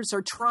retailers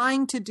are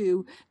trying to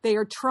do. They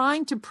are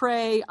trying to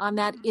prey on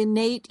that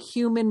innate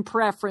human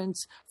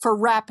preference for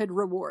rapid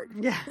reward.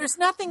 Yeah. There's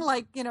nothing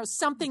like,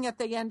 something at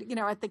the end,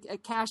 at the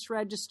cash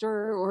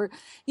register or,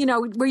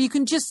 where you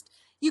can just,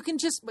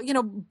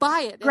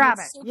 buy it. Grab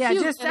it. So yeah.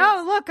 Just,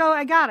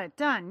 I got it.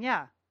 Done.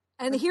 Yeah.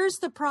 And here's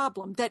the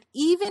problem, that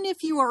even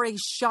if you are a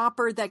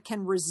shopper that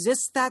can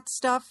resist that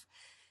stuff,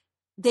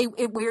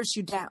 it wears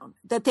you down.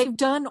 That they've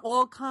done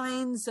all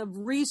kinds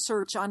of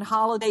research on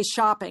holiday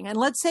shopping. And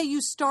let's say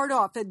you start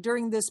off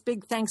during this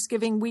big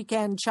Thanksgiving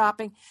weekend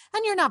shopping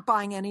and you're not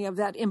buying any of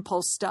that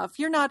impulse stuff.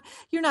 You're not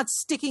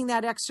sticking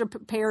that extra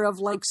pair of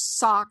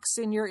socks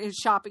in your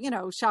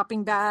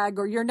shopping bag,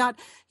 or you're not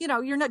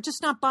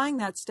buying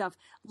that stuff.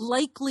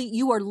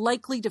 You are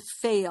likely to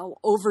fail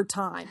over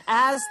time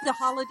as the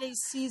holiday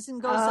season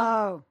goes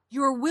on.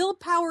 Your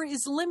willpower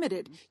is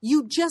limited.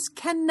 You just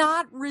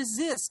cannot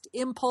resist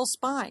impulse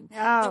buying.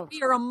 And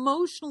we are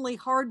emotionally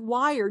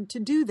hardwired to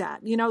do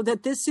that.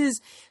 That this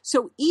is,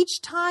 so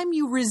each time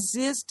you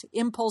resist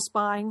impulse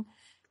buying,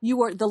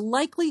 the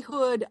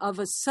likelihood of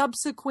a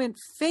subsequent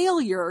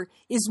failure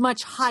is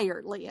much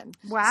higher, Lian.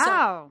 Wow.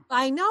 So,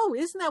 I know,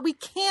 isn't that? We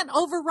can't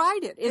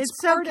override it. It's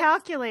so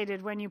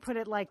calculated when you put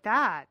it like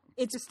that.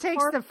 It just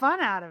takes the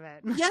fun out of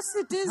it. Yes,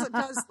 it is. It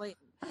does, Lian.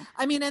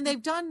 I mean, and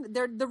they've done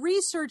the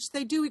research.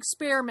 They do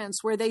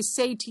experiments where they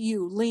say to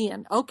you,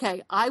 Lian,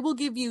 okay, I will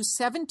give you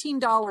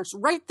 $17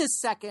 right this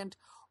second,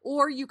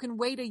 or you can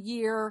wait a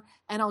year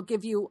and I'll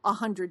give you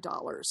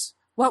 $100.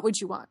 What would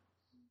you want?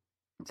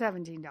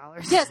 $17.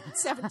 Yes,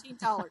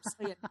 $17.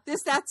 Lian.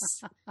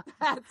 That's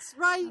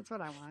right. That's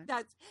what I want.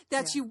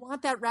 That's you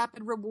want that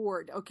rapid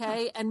reward,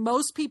 okay? And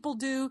most people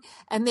do.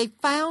 And they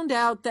found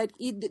out that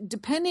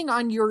depending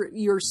on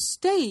your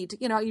state,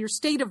 your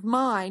state of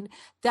mind,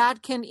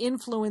 that can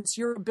influence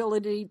your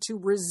ability to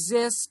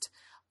resist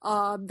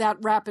that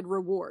rapid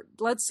reward.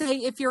 Let's say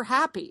if you're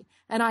happy,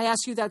 and I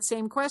ask you that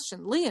same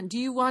question, Lian, do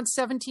you want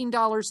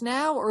 $17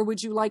 now, or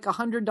would you like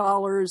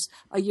 $100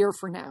 a year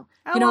for now?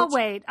 Oh,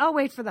 I'll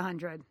wait for the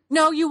 100.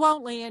 No, you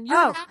won't, Lian.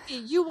 You're happy.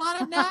 You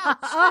want it now.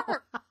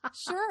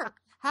 Sure.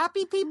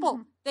 Happy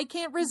people, they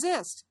can't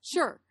resist.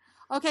 Sure.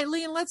 Okay,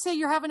 Lian, let's say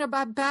you're having a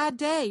bad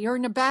day. You're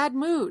in a bad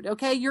mood.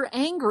 Okay, you're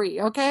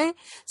angry. Okay,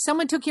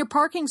 someone took your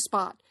parking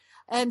spot.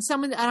 And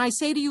I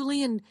say to you,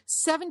 Lian,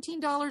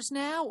 $17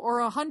 now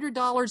or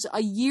 $100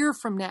 a year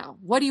from now?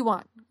 What do you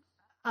want?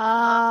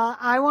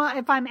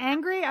 If I'm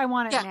angry, I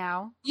want it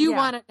now. You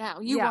want it now.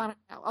 You want it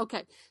now.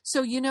 Okay.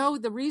 So,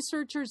 the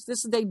researchers,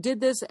 they did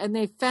this and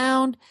they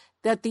found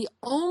that the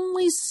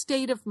only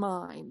state of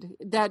mind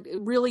that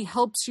really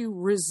helps you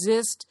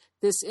resist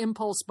this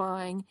impulse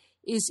buying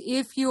is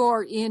if you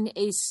are in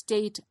a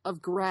state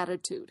of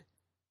gratitude.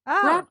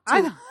 Oh,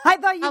 gratitude. I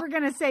thought you were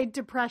going to say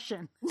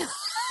depression. No.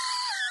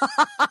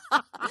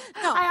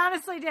 I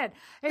honestly did.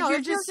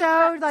 If you're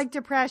so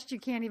depressed, you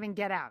can't even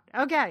get out.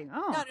 Okay.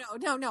 Oh.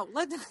 No.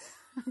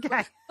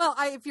 Okay. Well,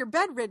 if you're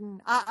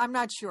bedridden, I'm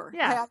not sure.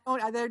 Yeah.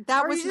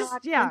 That was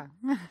not. Yeah.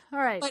 All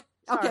right. But,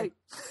 sorry. okay.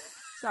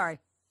 Sorry.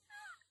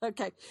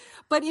 Okay.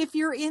 But if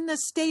you're in the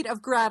state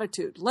of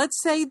gratitude,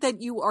 let's say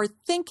that you are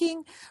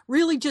thinking,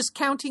 really just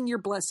counting your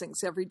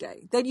blessings every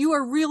day, that you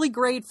are really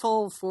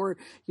grateful for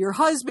your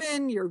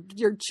husband,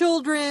 your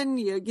children,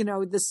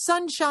 the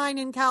sunshine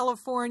in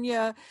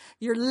California,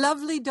 your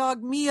lovely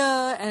dog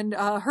Mia and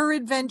her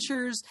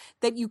adventures,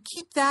 that you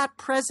keep that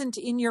present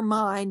in your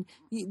mind,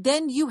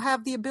 then you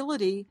have the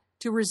ability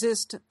to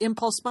resist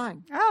impulse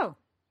buying. Oh,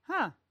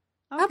 huh.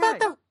 Okay. How about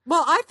that?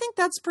 Well, I think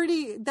that's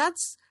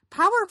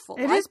powerful.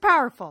 It is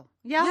powerful.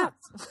 Yeah.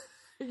 Yes.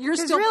 You're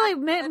still really,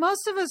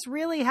 most of us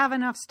really have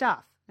enough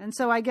stuff. And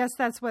so I guess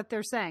that's what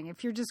they're saying.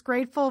 If you're just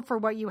grateful for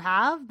what you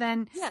have,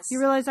 then you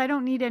realize I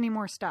don't need any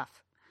more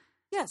stuff.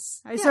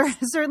 Yes. I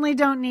certainly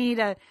don't need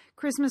a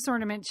Christmas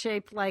ornament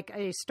shaped like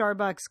a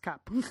Starbucks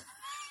cup.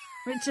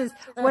 Which is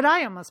what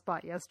I almost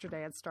bought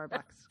yesterday at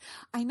Starbucks.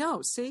 I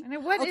know. See,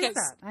 what is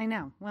that? I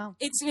know. Well,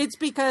 it's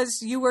because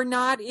you're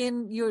not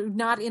in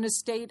a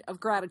state of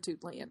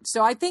gratitude, Lian.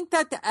 So I think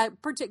that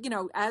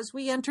as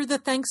we enter the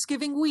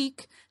Thanksgiving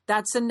week,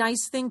 that's a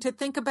nice thing to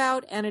think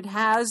about, and it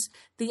has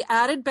the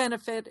added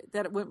benefit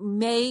that it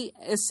may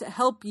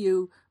help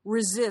you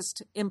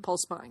resist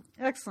impulse buying.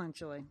 Excellent,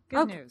 Julie.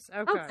 Good news.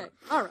 Okay.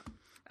 All right.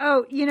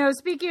 Oh,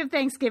 speaking of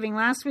Thanksgiving,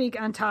 last week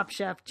on Top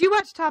Chef, do you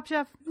watch Top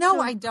Chef? No,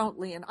 I don't,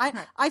 Lian.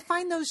 I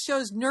find those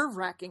shows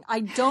nerve-wracking. I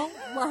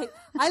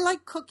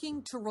like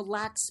cooking to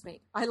relax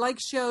me. I like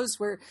shows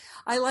where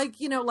I like,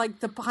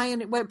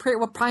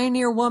 the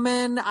Pioneer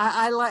Woman.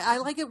 I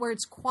like it where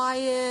it's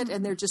quiet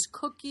and they're just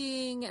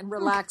cooking and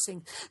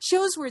relaxing.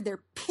 Shows where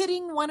they're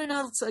pitting one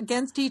another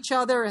against each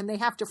other and they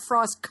have to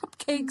frost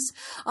cupcakes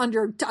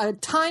under a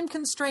time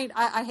constraint.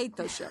 I hate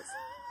those shows.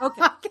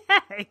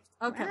 Okay.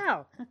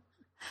 Wow.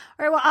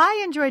 All right. Well,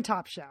 I enjoy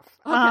Top Chef.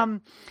 Okay.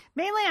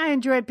 Mainly I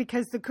enjoy it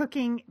because the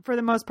cooking, for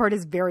the most part,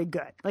 is very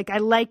good. I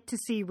like to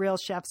see real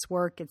chefs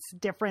work. It's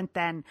different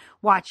than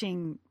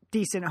watching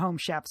decent home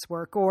chefs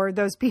work or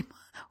those people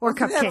or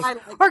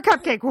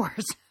Cupcake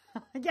Wars.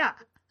 Yeah.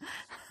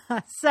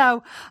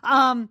 So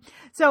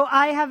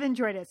I have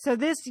enjoyed it. So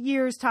this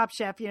year's Top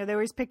Chef, they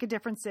always pick a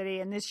different city.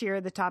 And this year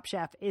the Top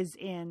Chef is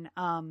in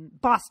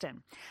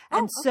Boston.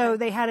 And so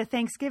they had a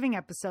Thanksgiving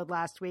episode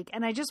last week.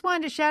 And I just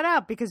wanted to shout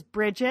out because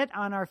Bridget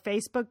on our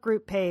Facebook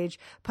group page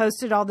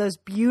posted all those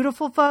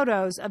beautiful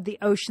photos of the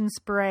Ocean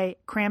Spray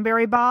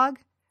cranberry bog.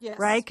 Yes.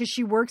 Right? Because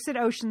she works at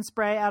Ocean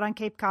Spray out on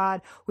Cape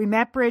Cod. We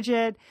met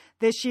Bridget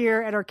this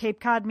year at our Cape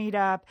Cod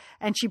meetup,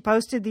 and she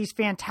posted these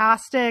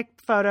fantastic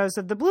photos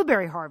of the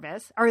blueberry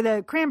harvest or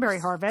the cranberry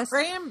harvest.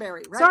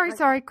 Cranberry, right?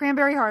 Sorry,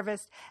 cranberry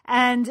harvest.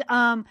 And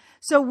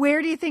so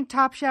where do you think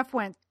Top Chef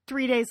went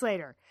 3 days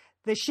later?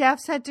 The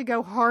chefs had to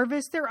go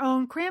harvest their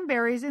own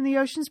cranberries in the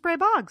Ocean Spray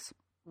bogs.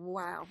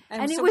 Wow.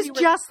 And it was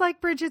just like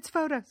Bridget's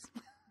photos.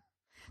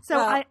 So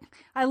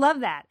I love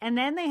that. And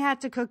then they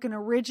had to cook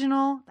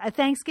a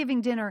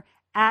Thanksgiving dinner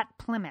at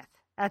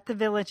the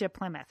village at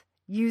Plymouth.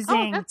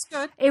 That's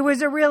good. It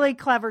was a really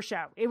clever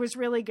show. It was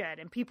really good.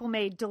 And people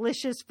made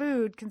delicious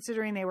food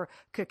considering they were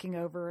cooking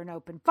over an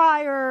open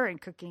fire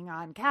and cooking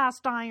on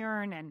cast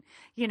iron. And,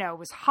 it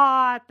was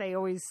hot. They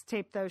always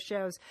tape those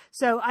shows.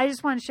 So I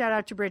just want to shout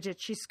out to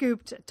Bridget. She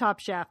scooped Top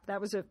Chef.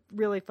 That was a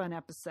really fun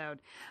episode.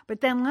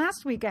 But then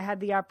last week I had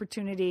the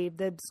opportunity,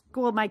 the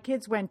school my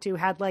kids went to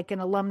had an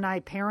alumni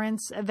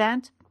parents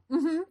event.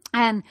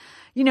 And,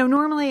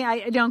 normally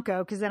I don't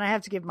go because then I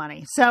have to give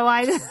money. So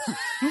I'm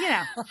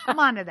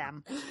on to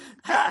them.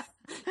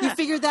 You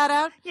figured that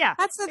out? Yeah.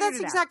 That's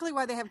exactly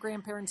why they have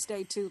Grandparents'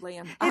 Day too,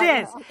 Lian.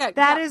 It is. Okay,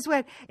 That is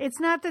what,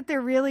 it's not that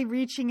they're really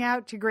reaching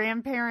out to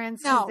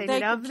grandparents because they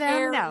love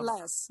them. No.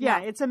 Less. Yeah,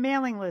 No. it's a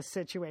mailing list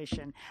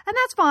situation. And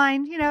that's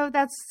fine.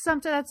 That's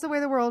the way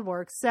the world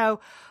works. So,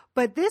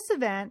 but this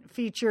event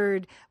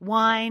featured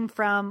wine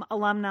from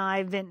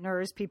alumni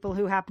vintners, people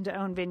who happen to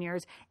own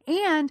vineyards,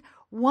 and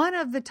one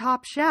of the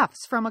top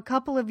chefs from a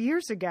couple of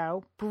years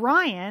ago,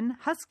 Brian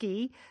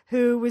Husky,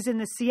 who was in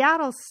the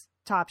Seattle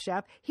Top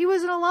Chef. He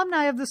was an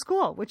alumni of the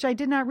school, which I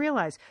did not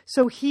realize.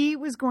 So he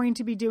was going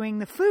to be doing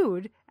the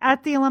food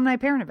at the alumni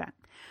parent event.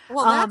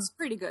 Well, that's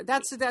pretty good.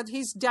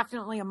 He's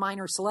definitely a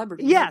minor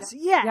celebrity. Yes.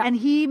 Yeah. And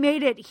he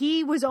made it,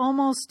 he was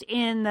almost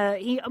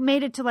he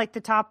made it to like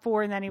the top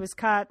 4 and then he was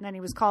cut and then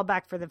he was called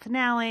back for the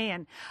finale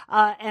and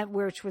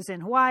which was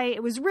in Hawaii.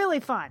 It was really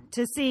fun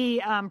to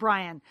see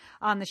Brian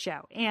on the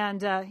show.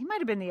 And he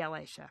might've been the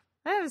LA chef.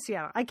 That was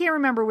Seattle. I can't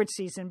remember which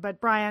season,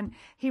 but Brian,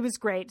 he was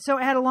great. So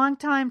I had a long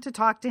time to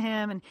talk to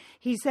him, and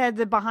he said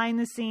the behind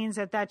the scenes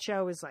at that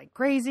show is like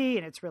crazy,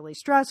 and it's really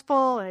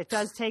stressful, and it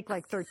does take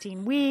like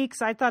 13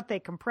 weeks. I thought they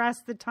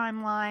compressed the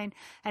timeline,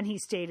 and he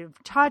stayed in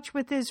touch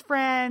with his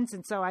friends,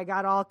 and so I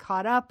got all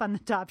caught up on the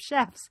top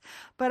chefs.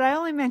 But I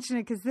only mention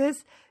it because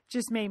this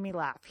just made me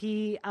laugh.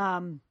 He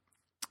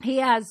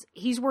had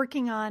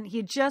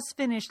just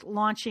finished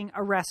launching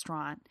a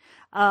restaurant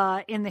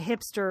in the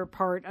hipster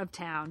part of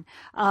town,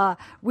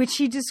 which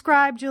he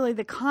described, Julie,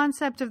 the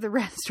concept of the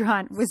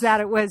restaurant was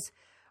that it was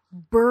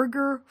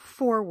burger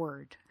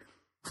forward.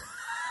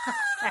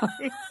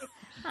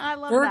 I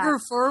love Burger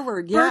that.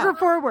 Forward, yeah. Burger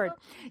Forward.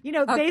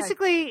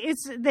 Basically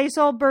they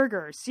sold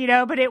burgers,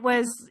 but it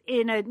was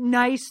in a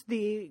nice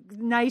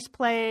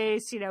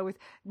place, with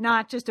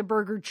not just a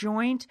burger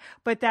joint,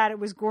 but that it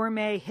was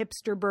gourmet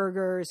hipster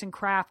burgers and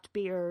craft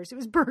beers. It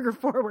was Burger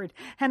Forward.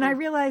 And I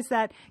realized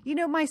that,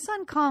 my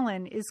son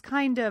Colin is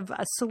kind of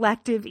a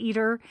selective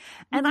eater,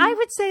 and I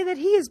would say that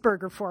he is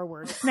Burger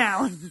Forward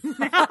now.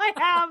 Now I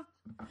have...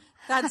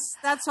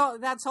 That's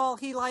all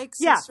he likes.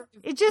 Yeah,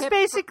 it's just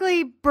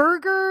basically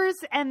burgers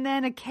and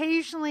then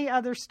occasionally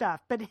other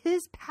stuff. But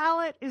his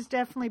palate is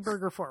definitely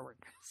burger forward.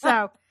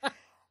 So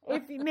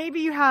if maybe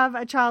you have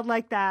a child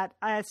like that,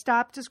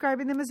 stop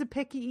describing them as a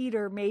picky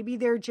eater. Maybe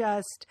they're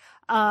just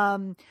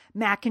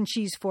mac and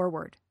cheese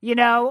forward,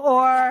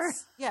 or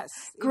yes,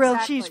 grilled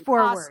exactly. cheese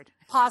forward,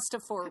 pasta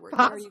forward,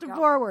 pasta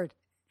forward.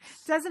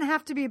 It doesn't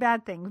have to be a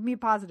bad thing. It can be a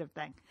positive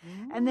thing.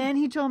 And then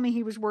he told me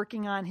he was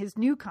working on his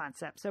new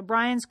concept. So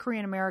Brian's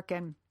Korean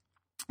American.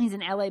 He's an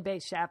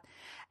LA-based chef.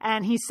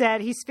 And he said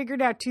he's figured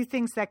out 2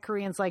 things that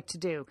Koreans like to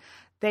do.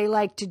 They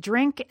like to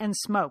drink and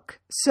smoke.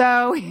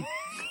 So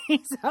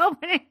he's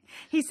opening.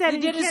 He said he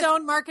did his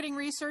own marketing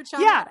research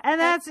on that.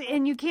 Yeah,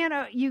 and you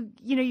can't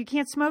you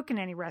can't smoke in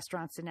any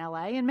restaurants in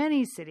LA in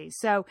many cities.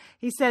 So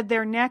he said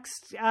their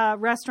next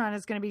restaurant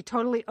is going to be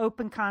totally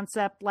open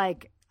concept,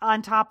 like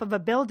on top of a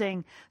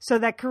building, so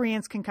that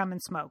Koreans can come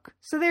and smoke.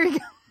 So there you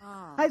go.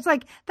 Oh. I was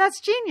like,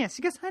 that's genius.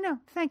 He goes, I know.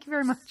 Thank you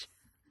very much.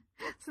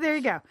 So there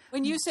you go.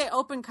 When you say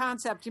open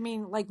concept, you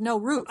mean like no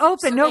roof?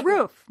 Open, so no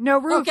roof.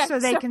 Okay, so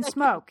they can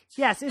smoke.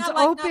 Yes, it's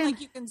open. Not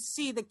like you can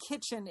see the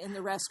kitchen in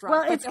the restaurant.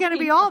 Well, it's going to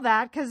be all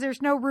that because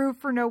there's no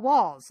roof or no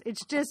walls.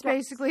 It's just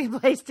basically a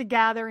place to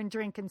gather and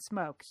drink and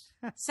smoke.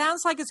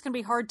 Sounds like it's going to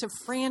be hard to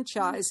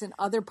franchise in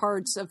other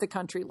parts of the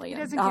country, Lian,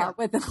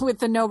 with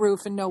the no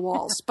roof and no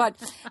walls. But,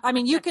 I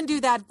mean, you can do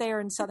that there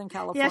in Southern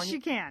California. Yes,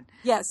 you can.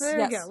 Yes, so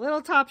there you go.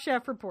 Little Top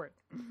Chef report.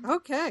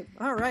 Okay,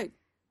 all right.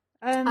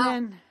 And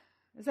then...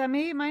 Is that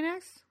me? Am I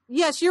next?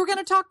 Yes, you were going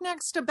to talk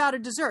next about a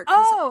dessert.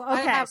 Oh,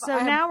 okay.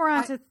 Now we're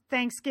on to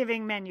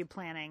Thanksgiving menu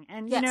planning.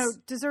 And,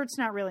 dessert's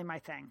not really my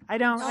thing. I'm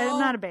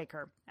not a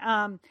baker.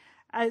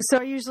 So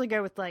I usually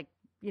go with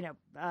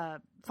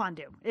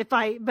fondue.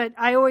 But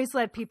I always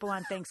let people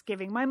on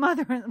Thanksgiving. My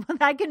mother,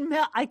 I can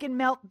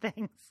melt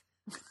things.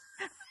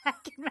 I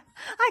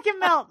can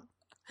melt.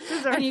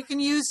 Dessert. And you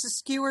can use the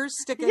skewers,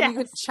 you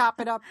can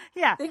chop it up.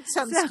 Yeah. Think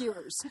some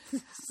skewers.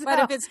 But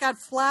if it's got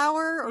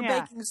flour or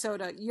baking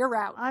soda, you're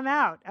out. I'm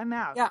out.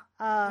 Yeah.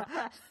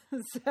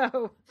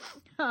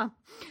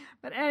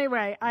 But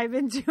anyway, I've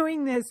been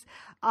doing this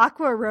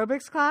aqua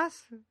aerobics class.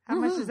 How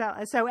much is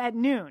that? So at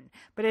noon,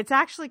 but it's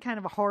actually kind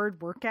of a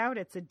hard workout.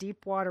 It's a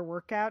deep water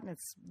workout and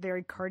it's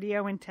very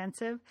cardio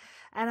intensive.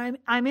 And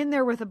I'm in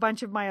there with a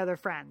bunch of my other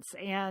friends,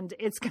 and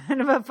it's kind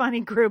of a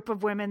funny group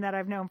of women that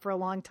I've known for a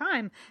long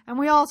time. And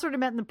we all sort of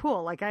met in the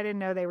pool. Like I didn't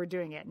know they were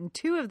doing it. And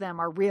 2 of them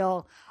are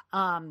real.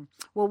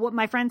 What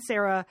my friend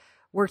Sarah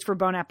worked for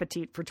Bon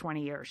Appetit for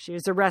 20 years. She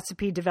was a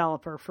recipe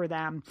developer for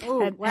them.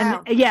 Oh,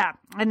 wow.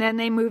 And then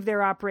they moved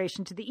their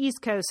operation to the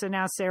East Coast. So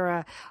now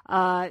Sarah,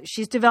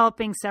 she's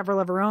developing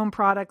several of her own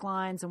product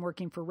lines and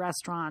working for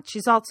restaurants.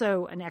 She's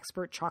also an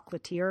expert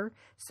chocolatier.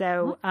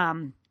 So,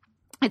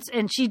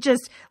 And she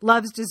just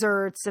loves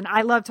desserts, and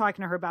I love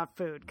talking to her about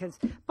food because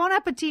Bon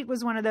Appetit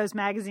was one of those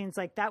magazines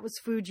like that was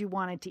food you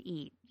wanted to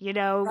eat. You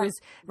know, it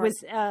was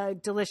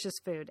delicious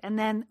food. And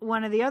then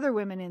one of the other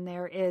women in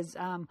there is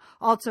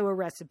also a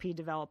recipe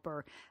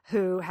developer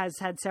who has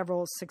had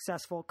several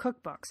successful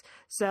cookbooks.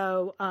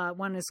 So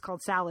one is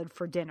called Salad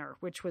for Dinner,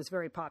 which was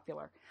very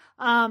popular.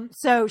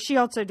 So she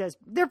also does,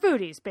 they're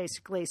foodies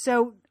basically.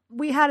 So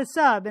we had a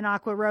sub in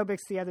Aqua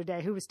Aerobics the other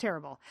day who was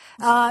terrible.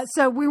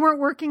 So we weren't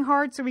working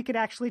hard so we could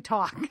actually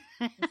talk.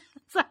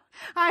 So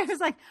I was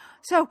like,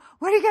 so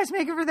what are you guys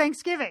making for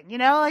Thanksgiving? You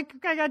know, like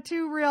I got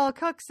two real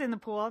cooks in the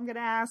pool. I'm going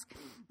to ask,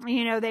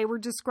 you know, they were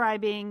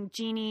describing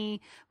Jeannie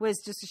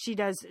she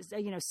does,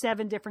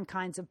 7 different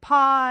kinds of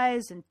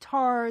pies and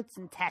tarts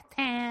and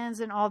tatins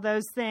and all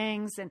those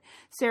things. And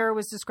Sarah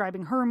was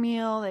describing her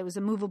meal. It was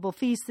a movable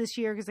feast this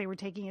year because they were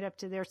taking it up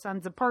to their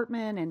son's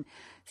apartment in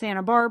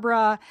Santa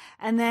Barbara.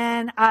 And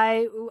then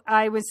I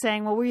was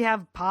saying, well, we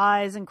have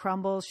pies and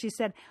crumbles. She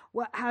said,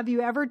 well, have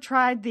you ever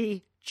tried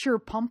the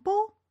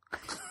Cherpumple?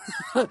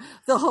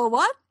 The whole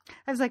what?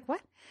 I was like,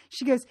 what?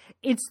 She goes,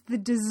 it's the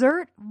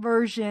dessert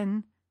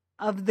version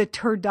of the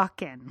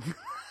turducken.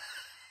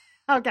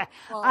 Okay.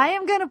 Well, I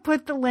am going to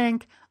put the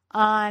link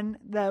on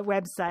the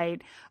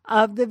website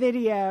of the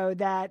video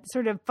that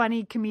sort of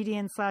funny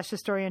comedian /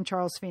 historian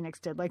Charles Phoenix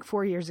did like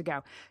 4 years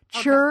ago.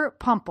 Okay.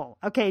 Cherpumple.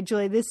 Okay,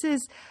 Julie, this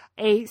is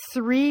a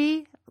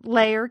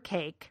 3-layer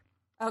cake.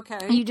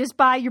 Okay. You just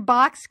buy your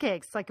box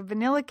cakes, like a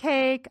vanilla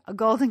cake, a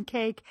golden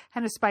cake,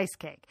 and a spice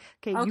cake.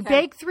 Okay. You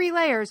bake 3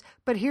 layers,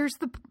 but here's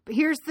the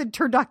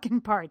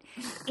turducken part.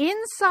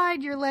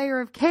 Inside your layer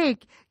of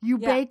cake, you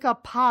bake a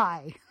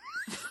pie.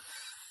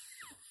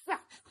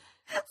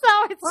 So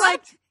it's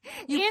like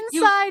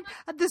inside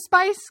the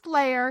spice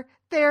layer,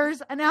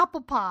 there's an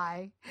apple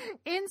pie.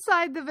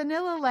 Inside the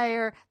vanilla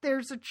layer,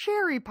 there's a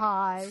cherry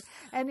pie.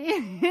 And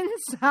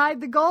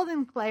inside the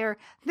golden layer,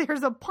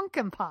 there's a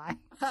pumpkin pie.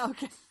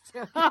 Okay.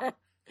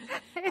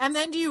 And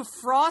then do you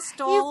frost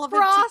all of it?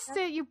 You frost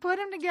it. You put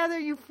them together.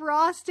 You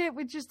frost it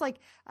with just like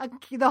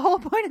the whole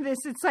point of this.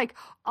 It's like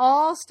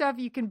all stuff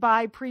you can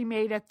buy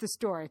pre-made at the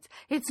store.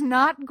 It's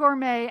not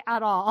gourmet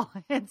at all.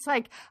 It's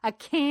like a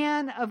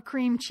can of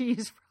cream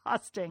cheese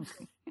frosting.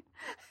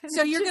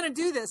 So you're going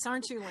to do this,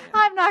 aren't you, Lian?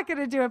 I'm not going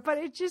to do it, but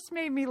it just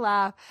made me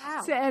laugh.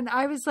 Wow. So, and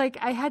I was like,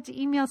 I had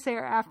to email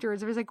Sarah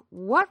afterwards. I was like,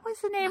 what was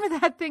the name of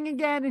that thing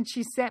again? And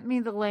she sent me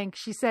the link.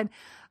 She said,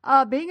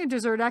 being a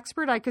dessert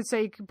expert, I could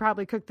say you could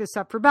probably cook this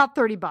up for about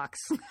 $30.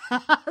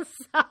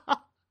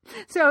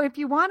 So if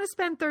you want to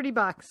spend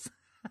 $30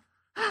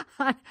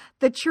 on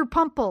the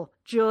Cherpumple,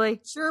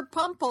 Julie.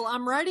 Cherpumple.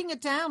 I'm writing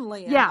it down,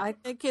 Lian. Yeah. I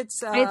think it's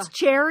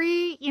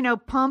cherry,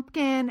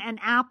 pumpkin and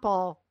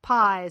apple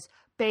pies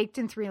baked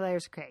in 3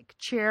 layers of cake.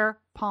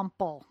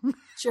 Cherpumple.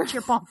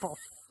 Cherpumple.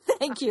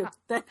 Thank you.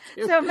 Thank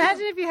you. So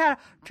imagine if you had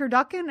a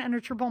turducken and a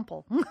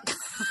cherpumple.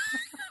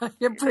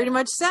 You're pretty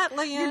much set,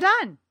 Lian. You're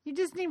done. You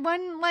just need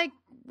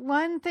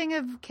one thing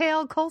of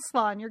kale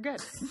coleslaw and you're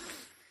good.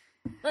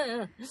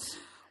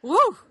 Woo!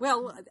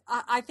 Well,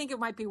 I think it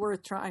might be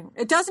worth trying.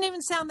 It doesn't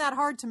even sound that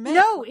hard to make.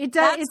 No, it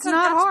does. It's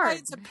not hard. Why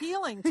it's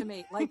appealing to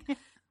me. Like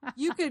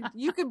you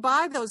could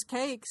buy those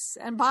cakes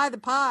and buy the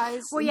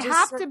pies. Well, you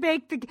have to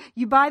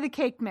you buy the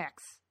cake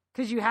mix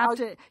because you have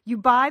to. You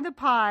buy the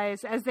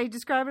pies as they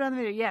describe it on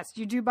the video. Yes,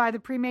 you do buy the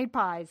pre-made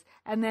pies,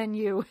 but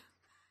you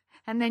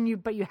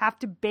have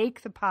to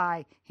bake the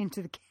pie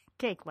into the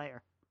cake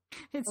layer.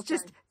 It's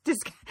just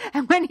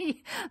and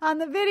on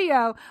the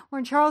video,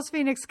 when Charles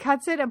Phoenix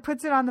cuts it and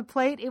puts it on the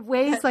plate, it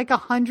weighs like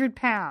 100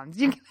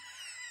 pounds. You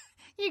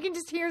can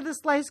just hear the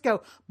slice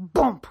go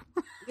bump.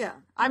 Yeah.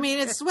 I mean,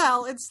 it's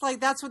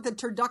like that's what the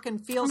turducken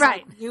feels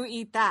right. like. You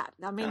eat that.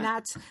 I mean,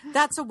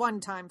 that's a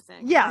one-time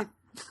thing. Yeah.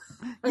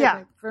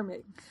 Yeah. For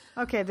me.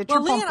 Okay.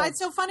 Well, Lian, it's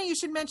so funny you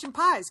should mention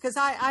pies because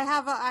I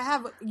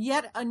have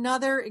yet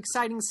another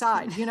exciting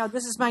side.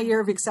 This is my year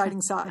of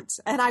exciting sides.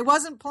 And I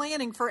wasn't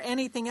planning for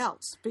anything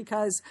else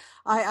because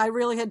I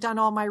really had done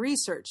all my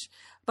research.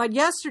 But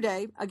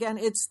yesterday, again,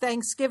 it's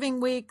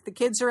Thanksgiving week. The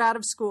kids are out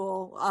of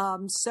school.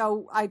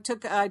 So I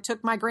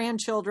took my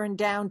grandchildren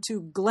down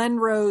to Glen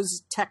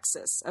Rose,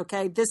 Texas.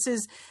 Okay.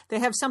 They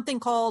have something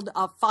called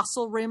a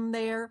Fossil Rim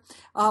there,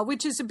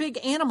 which is a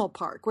big animal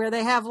park where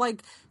they have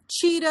like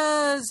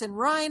cheetahs and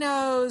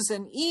rhinos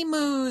and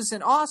emus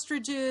and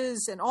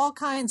ostriches and all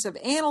kinds of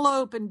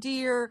antelope and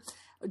deer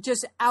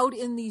just out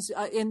in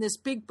this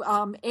big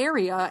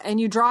area, and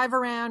you drive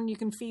around, you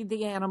can feed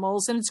the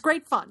animals, and it's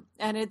great fun.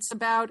 And it's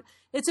about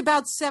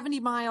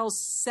 70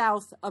 miles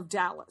south of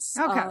Dallas.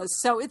 Okay.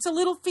 So it's a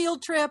little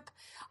field trip.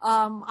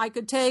 I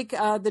could take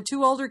the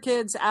 2 older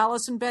kids,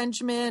 Alice and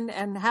Benjamin,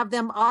 and have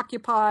them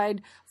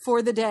occupied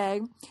for the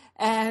day.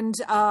 And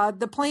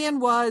the plan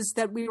was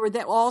that we were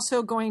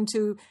also going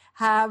to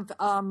have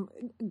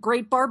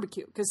great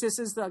barbecue because this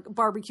is the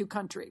barbecue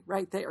country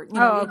right there.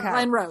 Okay.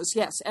 Glen Rose,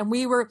 yes. And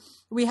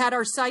we had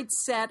our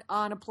sights set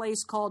on a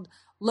place called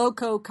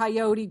Loco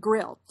Coyote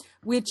Grill,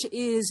 which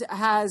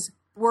has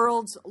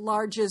world's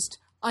largest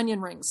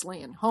onion rings,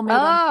 Lian, homemade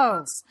onion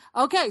rings.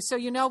 Okay, so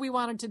we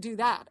wanted to do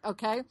that,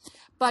 okay?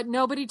 But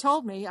nobody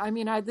told me. I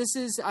mean,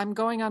 I'm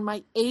going on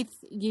my 8th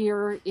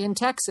year in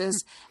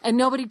Texas, and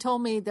nobody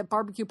told me that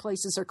barbecue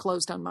places are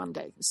closed on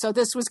Monday. So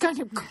this was kind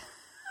of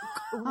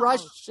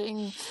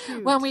rushing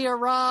when we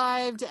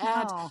arrived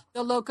at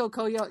the Loco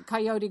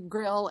Coyote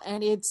Grill,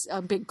 and it's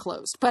a big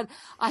closed. But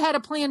I had a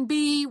plan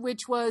B,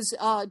 which was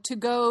to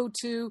go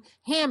to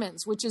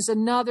Hammond's, which is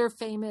another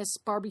famous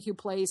barbecue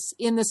place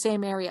in the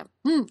same area.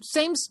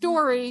 Same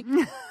story,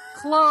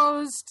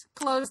 closed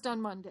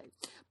on Monday.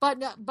 But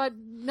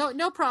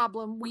no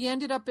problem. We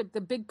ended up at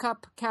the Big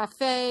Cup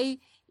Cafe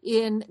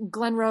in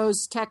Glen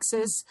Rose,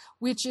 Texas,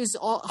 which is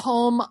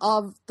home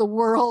of the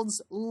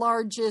world's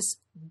largest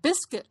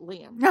biscuit,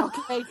 Lian.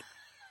 Okay.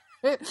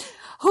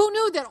 Who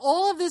knew that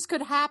all of this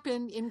could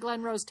happen in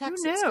Glen Rose,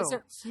 Texas?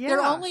 Who knew?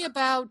 They're only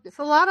about... It's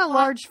a lot of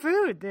large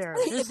food there.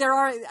 There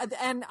are,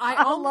 and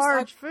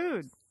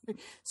food.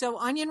 So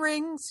onion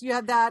rings, you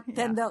had that,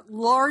 then the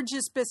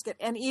largest biscuit,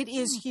 and it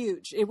is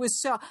huge. It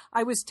was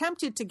I was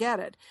tempted to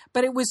get it,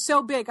 but it was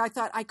so big, I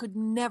thought I could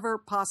never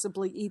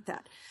possibly eat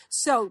that.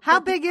 So how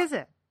big is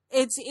it?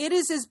 It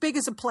is as big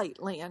as a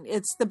plate, Lian.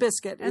 It's the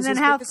biscuit. And then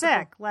how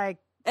thick?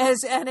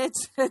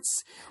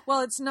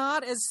 It's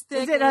not as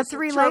thick. Is it a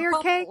 3-layer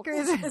cake, or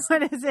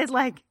what is it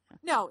like?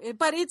 No,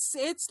 but it's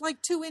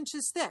like 2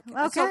 inches thick.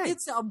 Okay,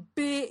 so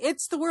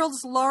it's the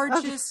world's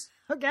largest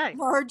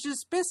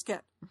largest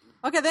biscuit.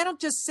 Okay, they don't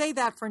just say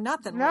that for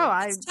nothing. No,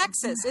 it's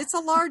Texas. It's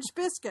a large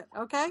biscuit.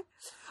 Okay,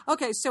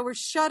 so we're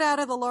shut out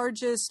of the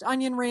largest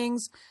onion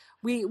rings.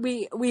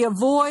 We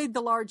avoid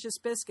the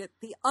largest biscuit.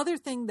 The other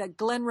thing that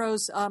Glen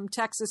Rose,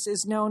 Texas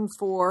is known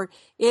for,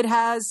 it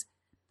has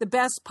the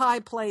best pie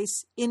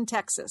place in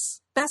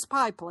Texas. Best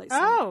pie place.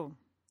 Oh.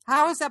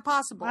 How is that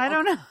possible? I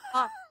don't know.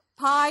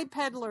 Pie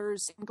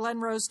peddlers in Glen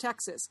Rose,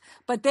 Texas.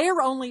 But they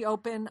are only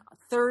open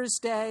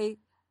Thursday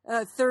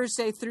through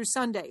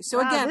Sunday. So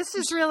again, this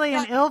is really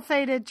an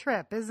ill-fated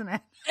trip, isn't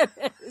it?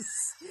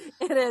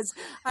 It is.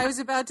 I was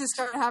about to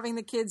start having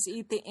the kids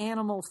eat the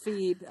animal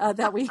feed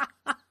that we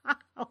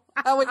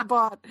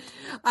bought.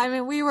 I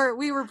mean, we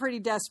were pretty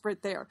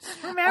desperate there.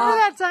 Remember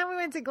that time we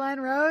went to Glen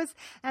Rose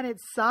and it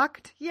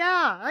sucked?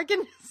 Yeah, I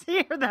can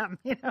hear them.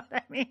 You know what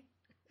I mean?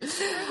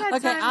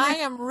 Okay, I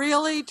am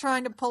really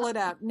trying to pull it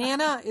out.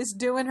 Nana is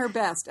doing her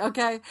best,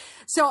 okay?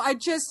 So I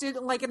just did,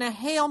 like in a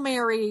Hail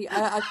Mary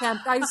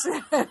attempt, I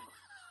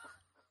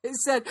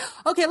said,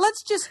 okay,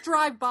 let's just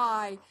drive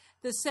by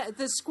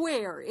the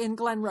square in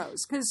Glen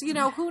Rose, because,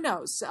 who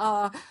knows?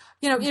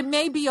 It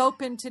may be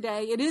open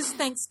today. It is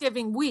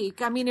Thanksgiving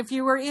week. I mean, if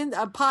you were in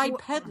a pie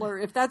peddler,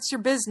 if that's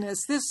your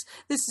business, this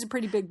is a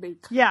pretty big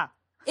week. Yeah.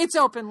 It's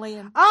open,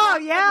 Lian. Oh,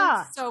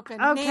 yeah. It's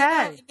open.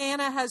 Okay.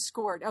 Nana has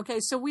scored.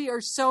 Okay, so we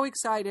are so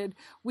excited.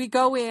 We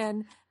go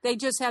in. They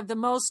just have the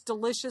most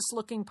delicious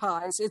looking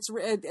pies.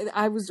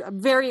 I was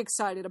very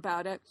excited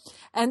about it.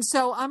 And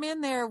so I'm in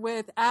there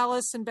with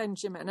Alice and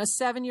Benjamin, a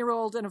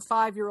 7-year-old and a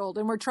 5-year-old,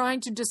 and we're trying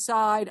to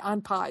decide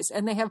on pies.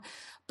 And they have,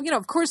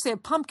 of course they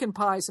have pumpkin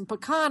pies and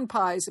pecan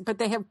pies, but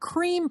they have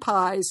cream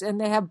pies and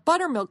they have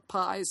buttermilk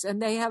pies and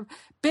they have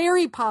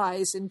berry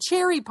pies and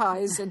cherry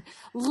pies and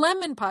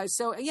lemon pies.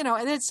 So,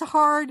 and it's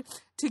hard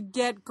to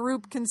get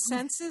group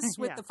consensus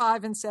with the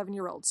 5 and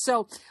 7-year-olds.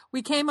 So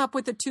we came up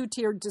with a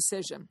 2-tiered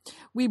decision.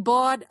 We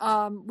bought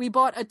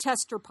a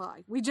tester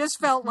pie. We just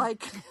felt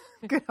like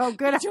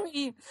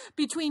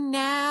between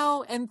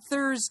now and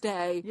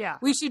Thursday,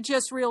 we should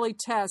just really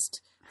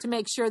test to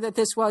make sure that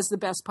this was the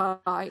best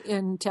pie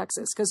in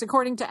Texas. Because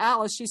according to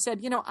Alice, she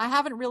said, I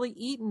haven't really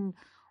eaten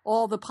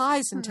all the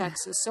pies in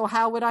Texas, so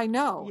how would I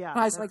know? Yeah,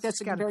 and I was like,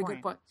 that's a very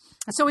good point.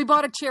 So we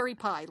bought a cherry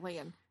pie,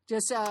 Lian.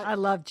 I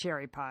love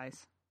cherry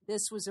pies.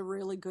 This was a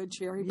really good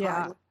cherry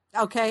pie.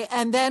 Okay,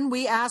 and then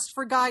we asked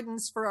for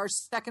guidance for our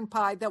second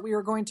pie that we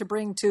were going to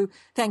bring to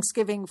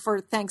Thanksgiving for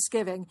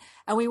Thanksgiving,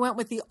 and we went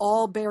with the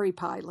all berry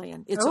pie,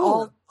 Lian. It's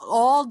all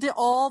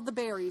the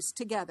berries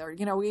together.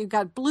 We've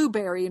got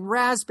blueberry and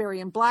raspberry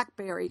and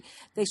blackberry.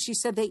 She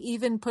said they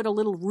even put a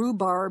little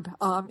rhubarb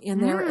in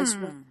there as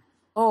well.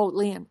 Oh,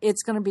 Lian,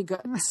 it's going to be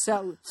good.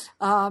 So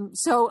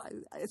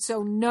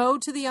no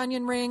to the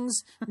onion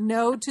rings,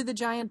 no to the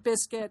giant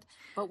biscuit,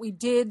 but we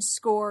did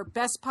score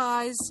best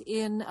pies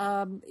in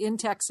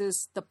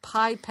Texas, the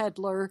Pie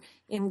Peddler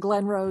in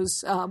Glen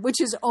Rose,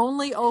 which is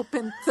only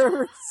open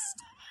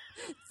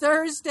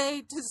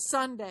Thursday to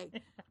Sunday.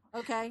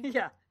 Okay.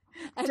 Yeah.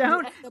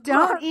 And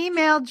don't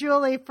email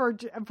Julie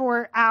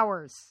for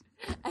hours.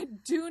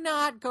 And do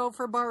not go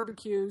for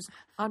barbecues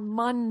on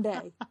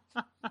Monday.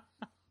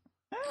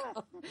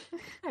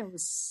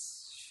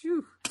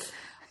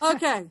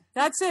 Okay,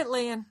 that's it,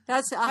 Lian.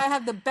 I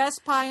have the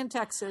best pie in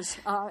Texas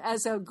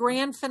as a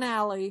grand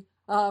finale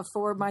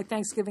for my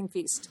Thanksgiving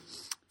feast.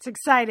 It's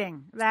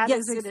exciting. That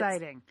is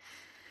exciting.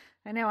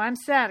 I know. I'm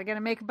set. I got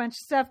to make a bunch of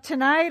stuff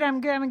tonight.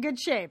 I'm in good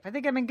shape. I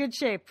think I'm in good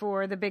shape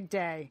for the big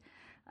day.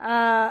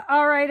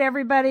 All right,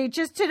 everybody.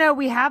 Just to know,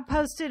 we have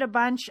posted a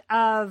bunch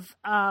of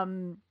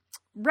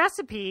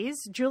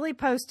recipes, Julie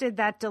posted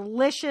that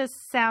delicious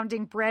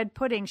sounding bread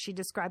pudding. She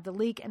described the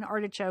leek and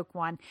artichoke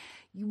one.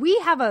 We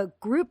have a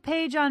group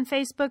page on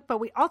Facebook, but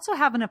we also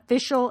have an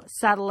official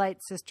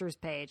Satellite Sisters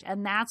page.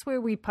 And that's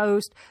where we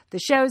post the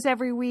shows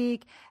every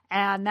week.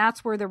 And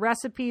that's where the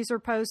recipes are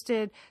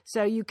posted.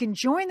 So you can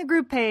join the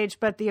group page,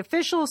 but the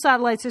official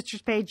Satellite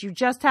Sisters page, you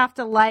just have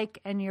to like,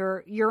 and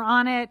you're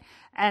on it.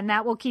 And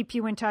that will keep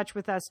you in touch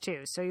with us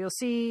too. So you'll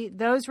see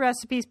those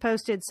recipes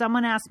posted.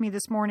 Someone asked me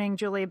this morning,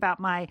 Julie, about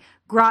my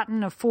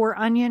gratin of 4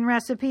 onion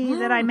recipe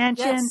that I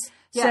mentioned.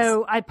 Yes.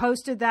 So I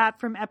posted that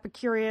from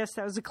Epicurious.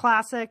 That was a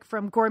classic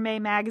from Gourmet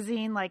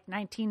Magazine, like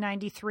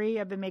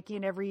 1993. I've been making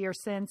it every year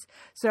since.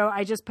 So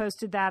I just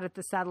posted that at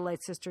the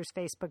Satellite Sisters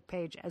Facebook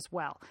page as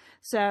well.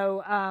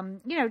 So,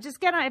 just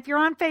if you're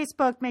on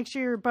Facebook, make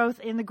sure you're both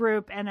in the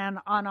group and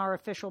on our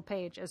official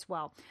page as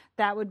well.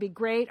 That would be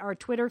great. Our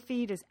Twitter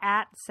feed is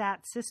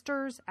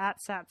 @SatSisters,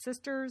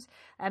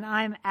 and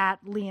I'm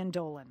 @Lian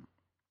Dolan.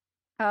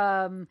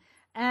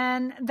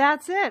 And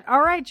that's it.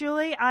 All right,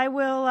 Julie, I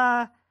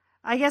will...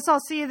 I guess I'll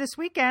see you this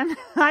weekend.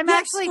 I'm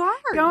actually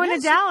going to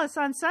Dallas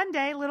on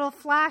Sunday, little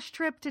flash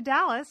trip to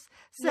Dallas.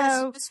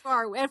 So yes,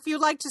 far. If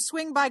you'd like to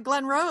swing by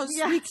Glen Rose,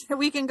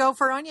 we can go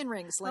for onion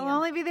rings, Lian. I'll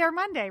only be there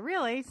Monday,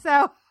 really.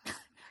 So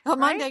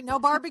Monday, no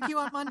barbecue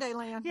on Monday,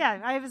 Lian.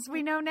 As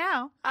we know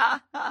now.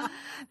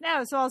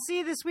 No, so I'll see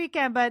you this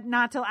weekend, but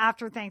not till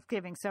after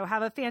Thanksgiving. So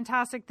have a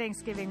fantastic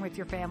Thanksgiving with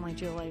your family,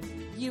 Julie.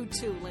 You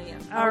too,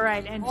 Lian. All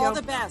right. And all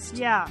the best.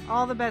 Yeah,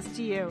 all the best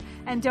to you.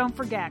 And don't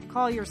forget,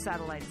 call your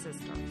Satellite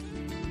Sister.